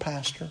blame my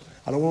pastor.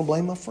 I don't want to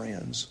blame my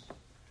friends.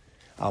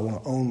 I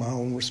want to own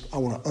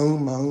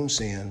my own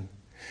sin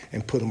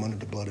and put them under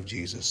the blood of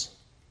Jesus.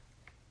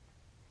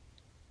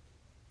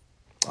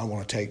 I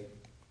want to take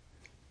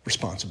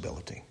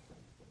responsibility.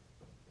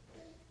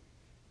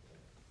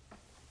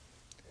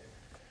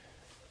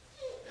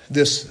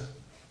 This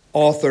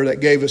author that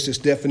gave us this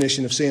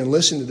definition of sin,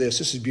 listen to this.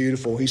 This is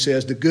beautiful. He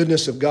says, the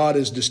goodness of God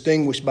is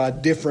distinguished by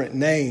different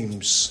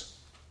names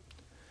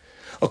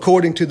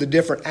according to the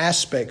different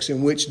aspects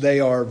in which they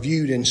are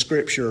viewed in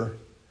Scripture,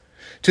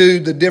 to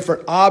the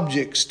different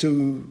objects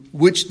to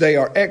which they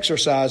are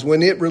exercised.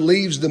 When it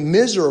relieves the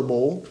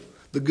miserable,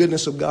 the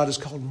goodness of God is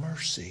called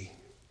mercy.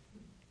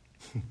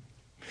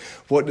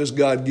 What does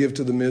God give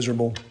to the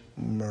miserable?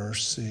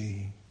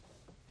 Mercy.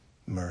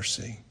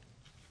 Mercy.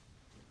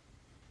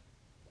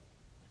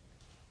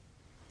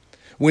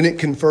 When it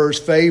confers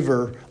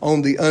favor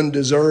on the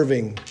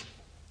undeserving,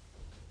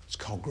 it's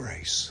called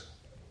grace.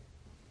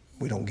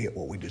 We don't get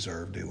what we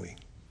deserve, do we?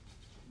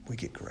 We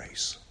get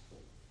grace.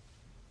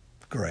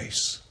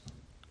 Grace.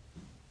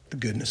 The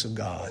goodness of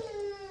God.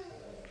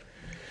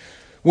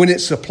 When it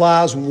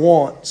supplies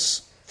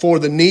wants for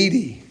the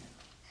needy,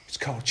 it's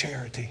called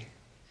charity.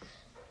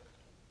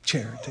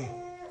 Charity.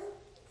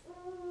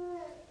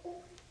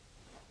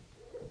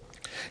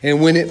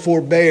 And when it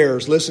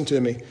forbears, listen to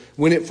me,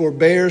 when it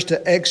forbears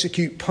to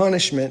execute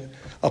punishment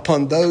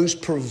upon those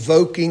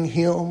provoking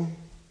Him,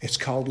 it's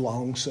called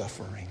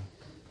long-suffering.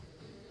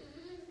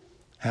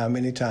 How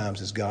many times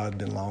has God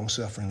been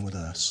long-suffering with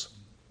us?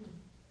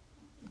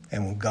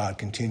 And will God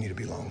continue to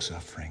be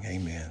long-suffering?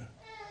 Amen.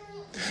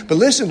 But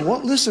listen.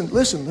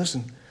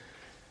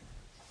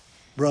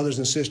 Brothers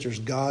and sisters,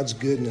 God's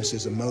goodness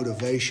is a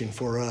motivation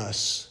for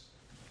us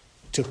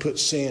to put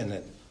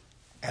sin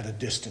at a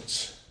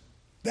distance.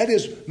 That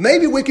is,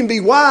 maybe we can be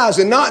wise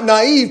and not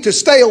naive to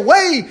stay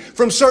away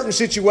from certain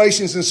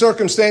situations and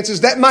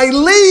circumstances that may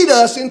lead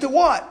us into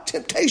what?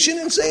 Temptation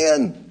and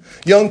sin.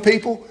 Young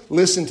people,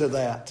 listen to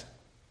that.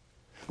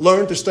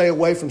 Learn to stay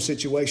away from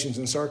situations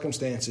and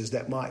circumstances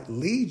that might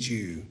lead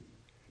you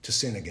to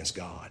sin against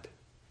God.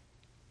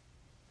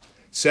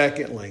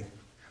 Secondly,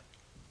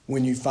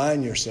 when you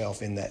find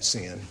yourself in that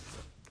sin,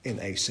 in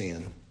a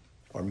sin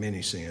or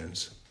many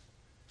sins,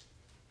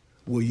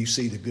 will you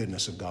see the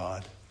goodness of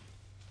God?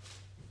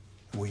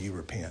 Will you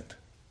repent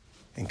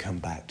and come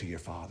back to your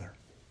Father?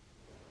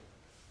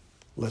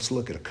 Let's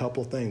look at a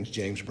couple things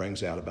James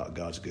brings out about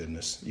God's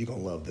goodness. You're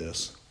going to love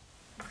this.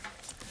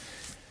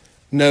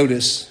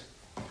 Notice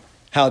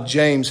how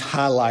James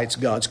highlights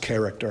God's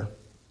character.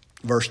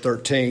 Verse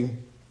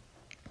 13.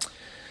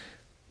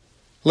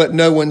 Let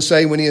no one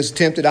say when he is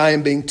tempted, I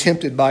am being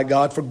tempted by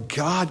God, for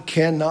God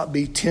cannot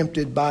be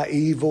tempted by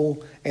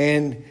evil,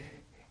 and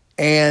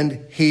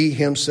He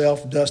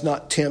Himself does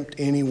not tempt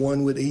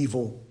anyone with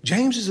evil.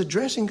 James is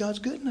addressing God's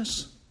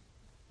goodness.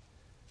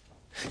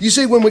 You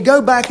see, when we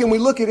go back and we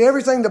look at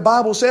everything the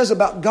Bible says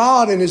about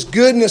God and His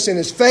goodness and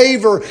His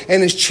favor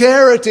and His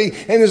charity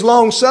and His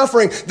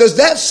long-suffering, does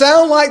that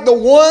sound like the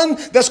one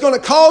that's going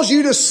to cause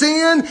you to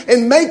sin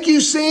and make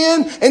you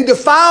sin and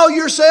defile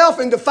yourself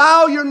and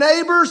defile your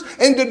neighbors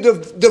and to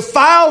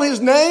defile His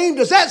name?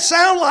 Does that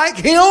sound like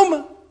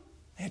Him?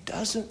 It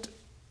doesn't.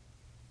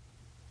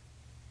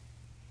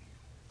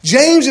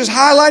 James is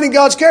highlighting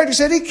God's character. He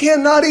said He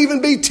cannot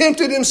even be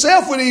tempted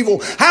Himself with evil.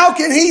 How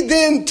can He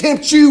then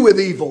tempt you with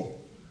evil?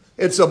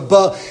 It's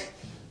above.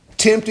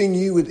 Tempting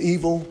you with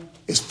evil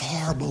is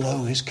far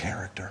below His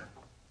character.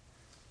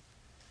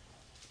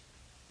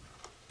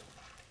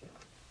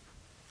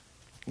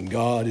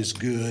 God is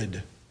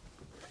good.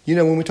 You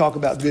know, when we talk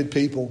about good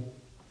people,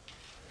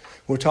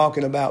 we're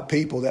talking about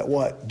people that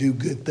what? Do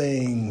good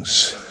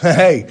things.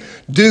 Hey,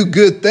 do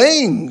good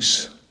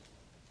things.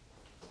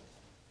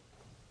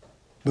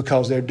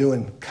 Because they're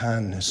doing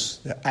kindness,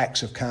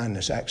 acts of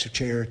kindness, acts of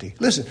charity.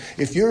 Listen,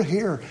 if you're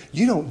here,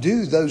 you don't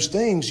do those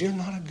things, you're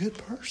not a good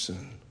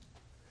person.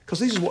 Because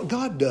this is what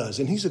God does,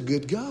 and He's a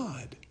good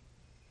God.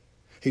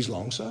 He's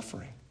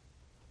long-suffering.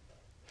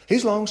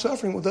 He's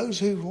long-suffering with those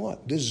who,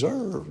 what?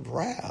 Deserve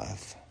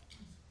wrath.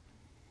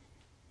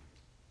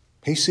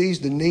 He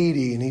sees the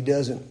needy, and He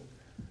doesn't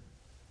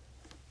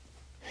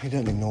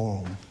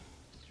ignore them.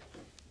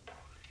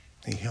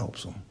 He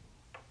helps them.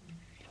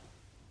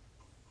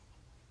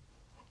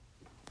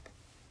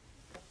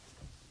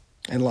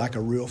 And like a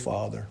real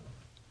father,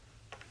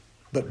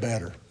 but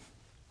better.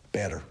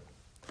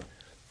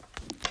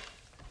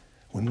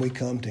 When we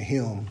come to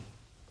Him,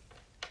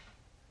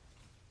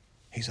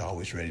 He's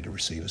always ready to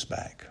receive us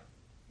back.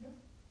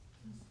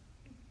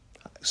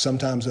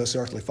 Sometimes us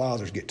earthly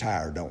fathers get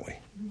tired, don't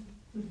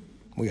we?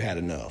 We've had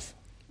enough.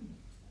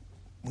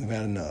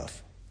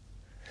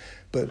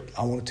 But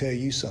I want to tell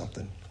you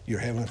something. Your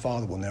Heavenly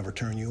Father will never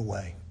turn you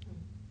away.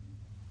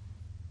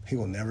 He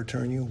will never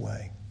turn you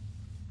away.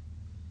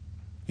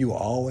 You will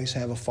always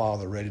have a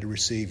Father ready to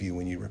receive you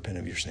when you repent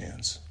of your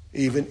sins.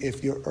 Even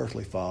if your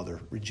earthly father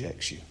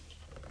rejects you,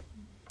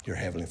 your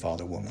heavenly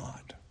Father will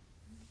not.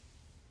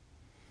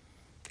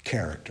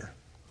 Character.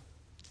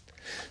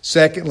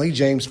 Secondly,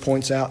 James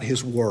points out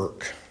his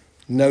work.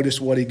 Notice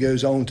what he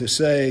goes on to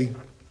say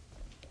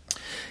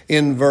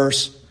in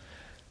verse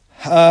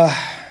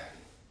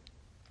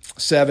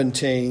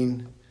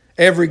 17.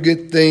 Every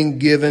good thing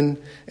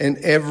given and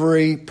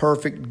every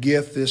perfect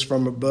gift is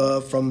from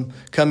above, from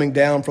coming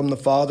down from the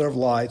Father of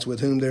lights,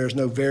 with whom there is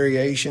no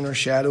variation or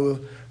shadow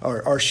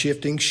or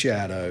shifting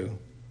shadow.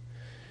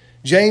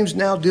 James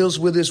now deals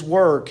with his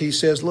work. He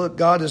says, look,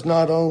 God is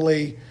not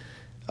only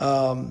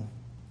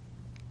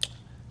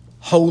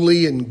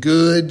holy and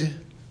good,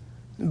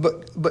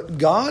 but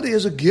God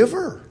is a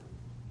giver.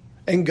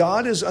 And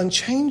God is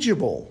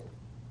unchangeable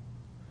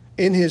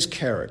in his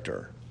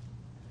character.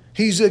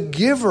 He's a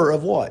giver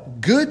of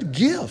what? Good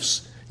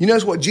gifts. You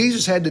notice what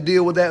Jesus had to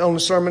deal with that on the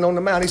Sermon on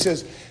the Mount. He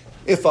says,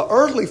 if an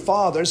earthly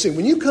father, see,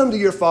 when you come to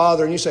your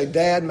father and you say,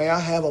 Dad, may I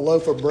have a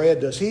loaf of bread?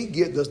 Does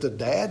the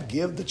dad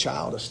give the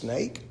child a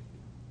snake?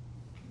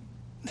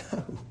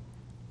 No.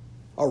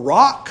 A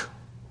rock?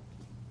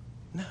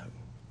 No.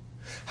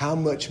 How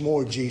much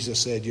more, Jesus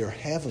said, your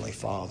heavenly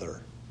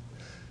Father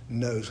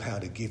knows how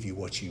to give you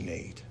what you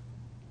need.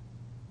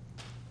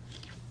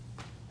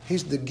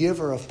 He's the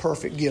giver of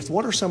perfect gifts.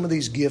 What are some of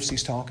these gifts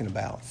he's talking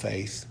about?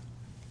 Faith.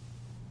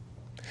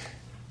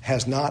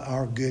 Has not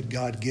our good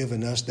God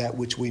given us that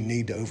which we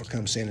need to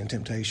overcome sin and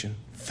temptation?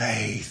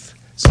 Faith.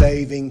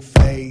 Saving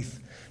faith.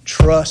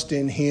 Trust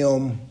in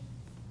Him.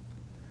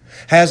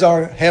 Has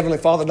our Heavenly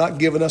Father not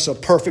given us a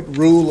perfect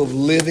rule of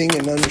living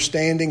and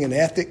understanding and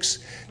ethics?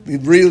 He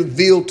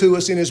revealed to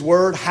us in His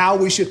Word how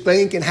we should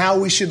think and how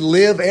we should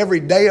live every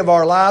day of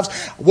our lives,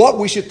 what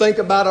we should think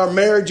about our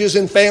marriages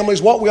and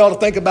families, what we ought to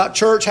think about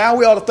church, how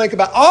we ought to think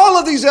about all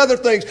of these other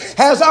things.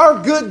 Has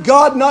our good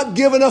God not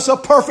given us a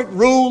perfect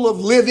rule of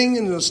living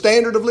and a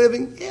standard of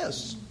living?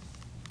 Yes.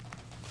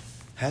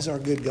 Has our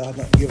good God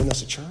not given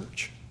us a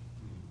church?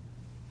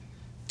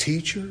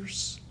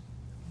 Teachers,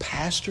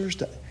 pastors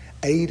to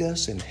aid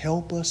us and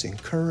help us,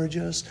 encourage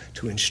us,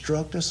 to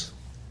instruct us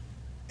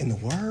in the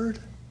Word?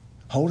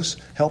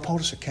 Help hold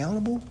us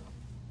accountable?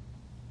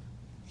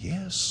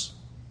 Yes.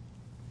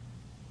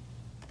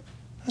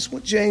 That's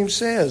what James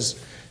says.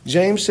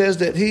 James says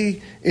that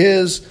He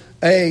is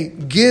a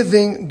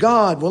giving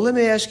God. Well, let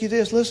me ask you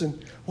this.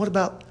 Listen, what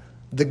about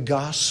the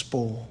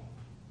gospel?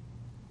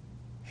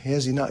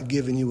 Has He not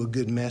given you a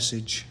good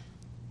message?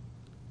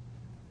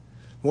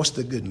 What's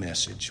the good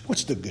message?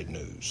 What's the good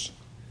news?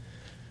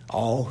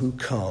 All who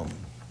come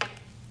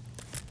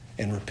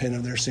and repent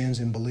of their sins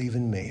and believe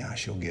in me, I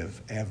shall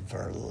give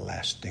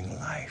everlasting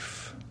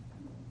life.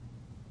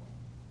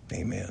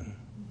 Amen.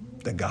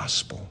 The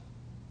gospel.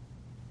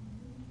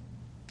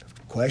 The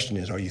question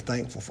is, are you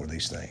thankful for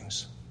these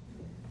things?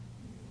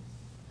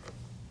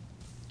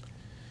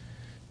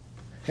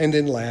 And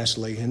then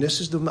lastly, and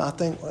this is I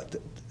think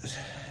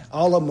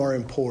all of them are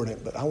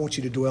important, but I want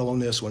you to dwell on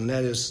this one.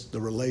 That is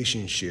the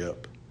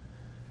relationship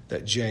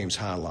that James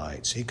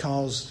highlights. He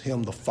calls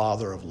Him the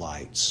Father of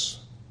lights.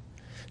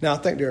 Now, I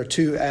think there are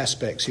two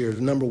aspects here.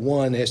 Number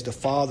one is the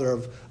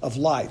Father of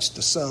lights,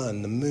 the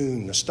sun, the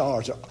moon, the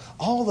stars,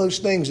 all those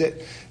things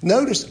that,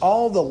 notice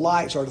all the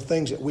lights are the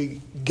things that we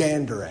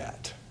gander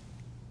at.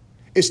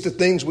 It's the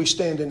things we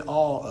stand in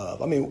awe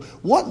of. I mean,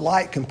 what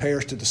light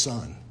compares to the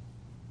sun?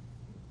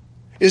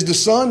 Is the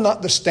sun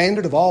not the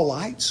standard of all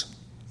lights?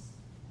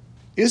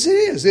 Yes, it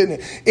is, isn't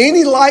it?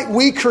 Any light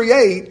we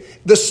create,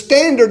 the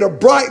standard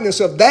of brightness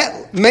of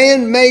that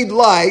man-made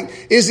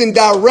light is in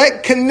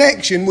direct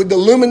connection with the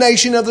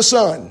illumination of the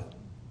sun.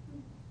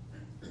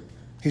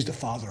 He's the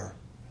Father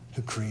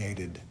who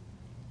created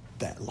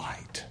that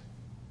light.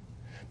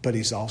 But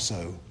He's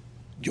also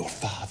your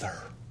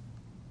Father.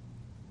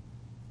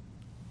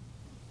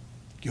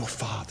 Your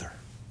Father.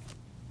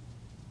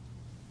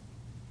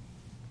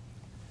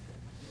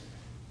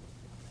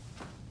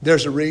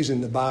 There's a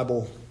reason the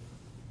Bible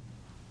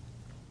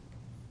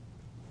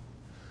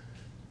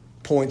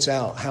points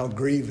out how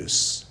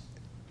grievous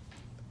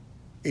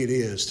it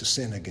is to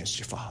sin against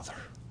your father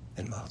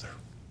and mother.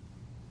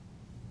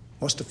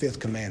 What's the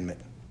fifth commandment?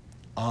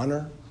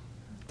 Honor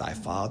thy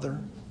father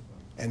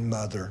and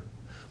mother,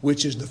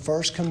 which is the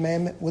first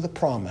commandment with a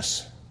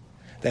promise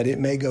that it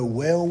may go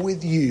well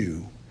with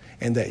you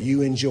and that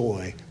you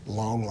enjoy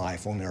long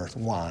life on earth.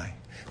 Why?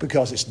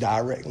 Because it's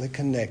directly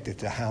connected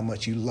to how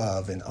much you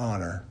love and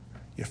honor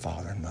your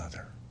father and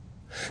mother.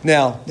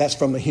 Now, that's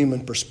from a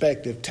human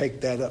perspective.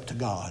 Take that up to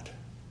God.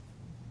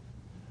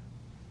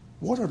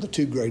 What are the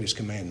two greatest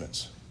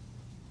commandments?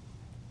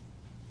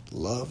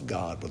 Love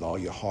God with all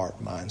your heart,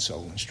 mind,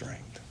 soul, and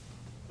strength.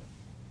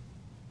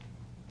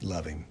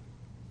 Love Him.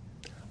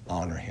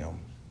 Honor Him.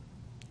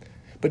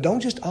 But don't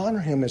just honor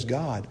Him as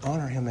God.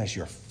 Honor Him as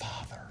your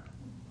Father.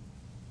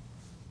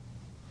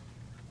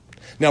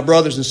 Now,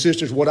 brothers and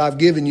sisters, what I've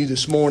given you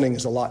this morning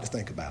is a lot to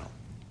think about.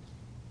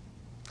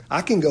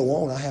 I can go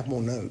on. I have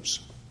more notes.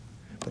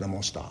 But I'm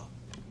going to stop.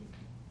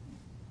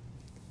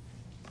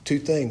 Two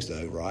things,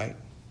 though, right?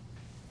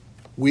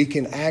 We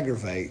can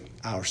aggravate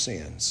our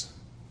sins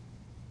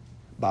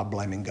by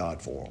blaming God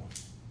for them.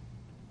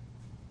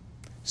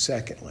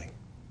 Secondly,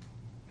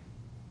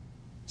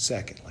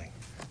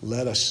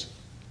 let us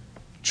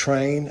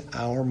train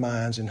our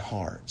minds and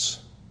hearts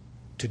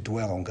to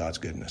dwell on God's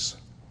goodness.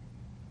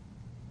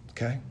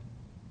 Okay?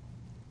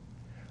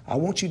 I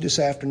want you this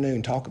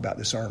afternoon to talk about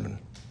this sermon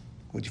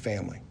with your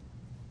family.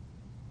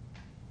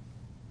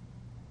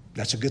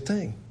 That's a good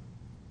thing.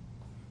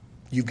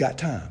 You've got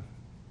time.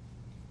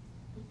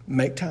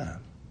 Make time.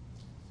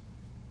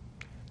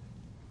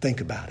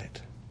 Think about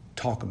it.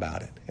 Talk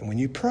about it. And when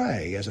you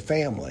pray as a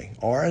family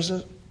or as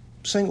a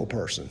single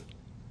person,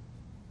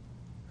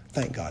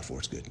 thank God for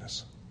His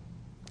goodness.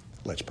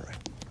 Let's pray.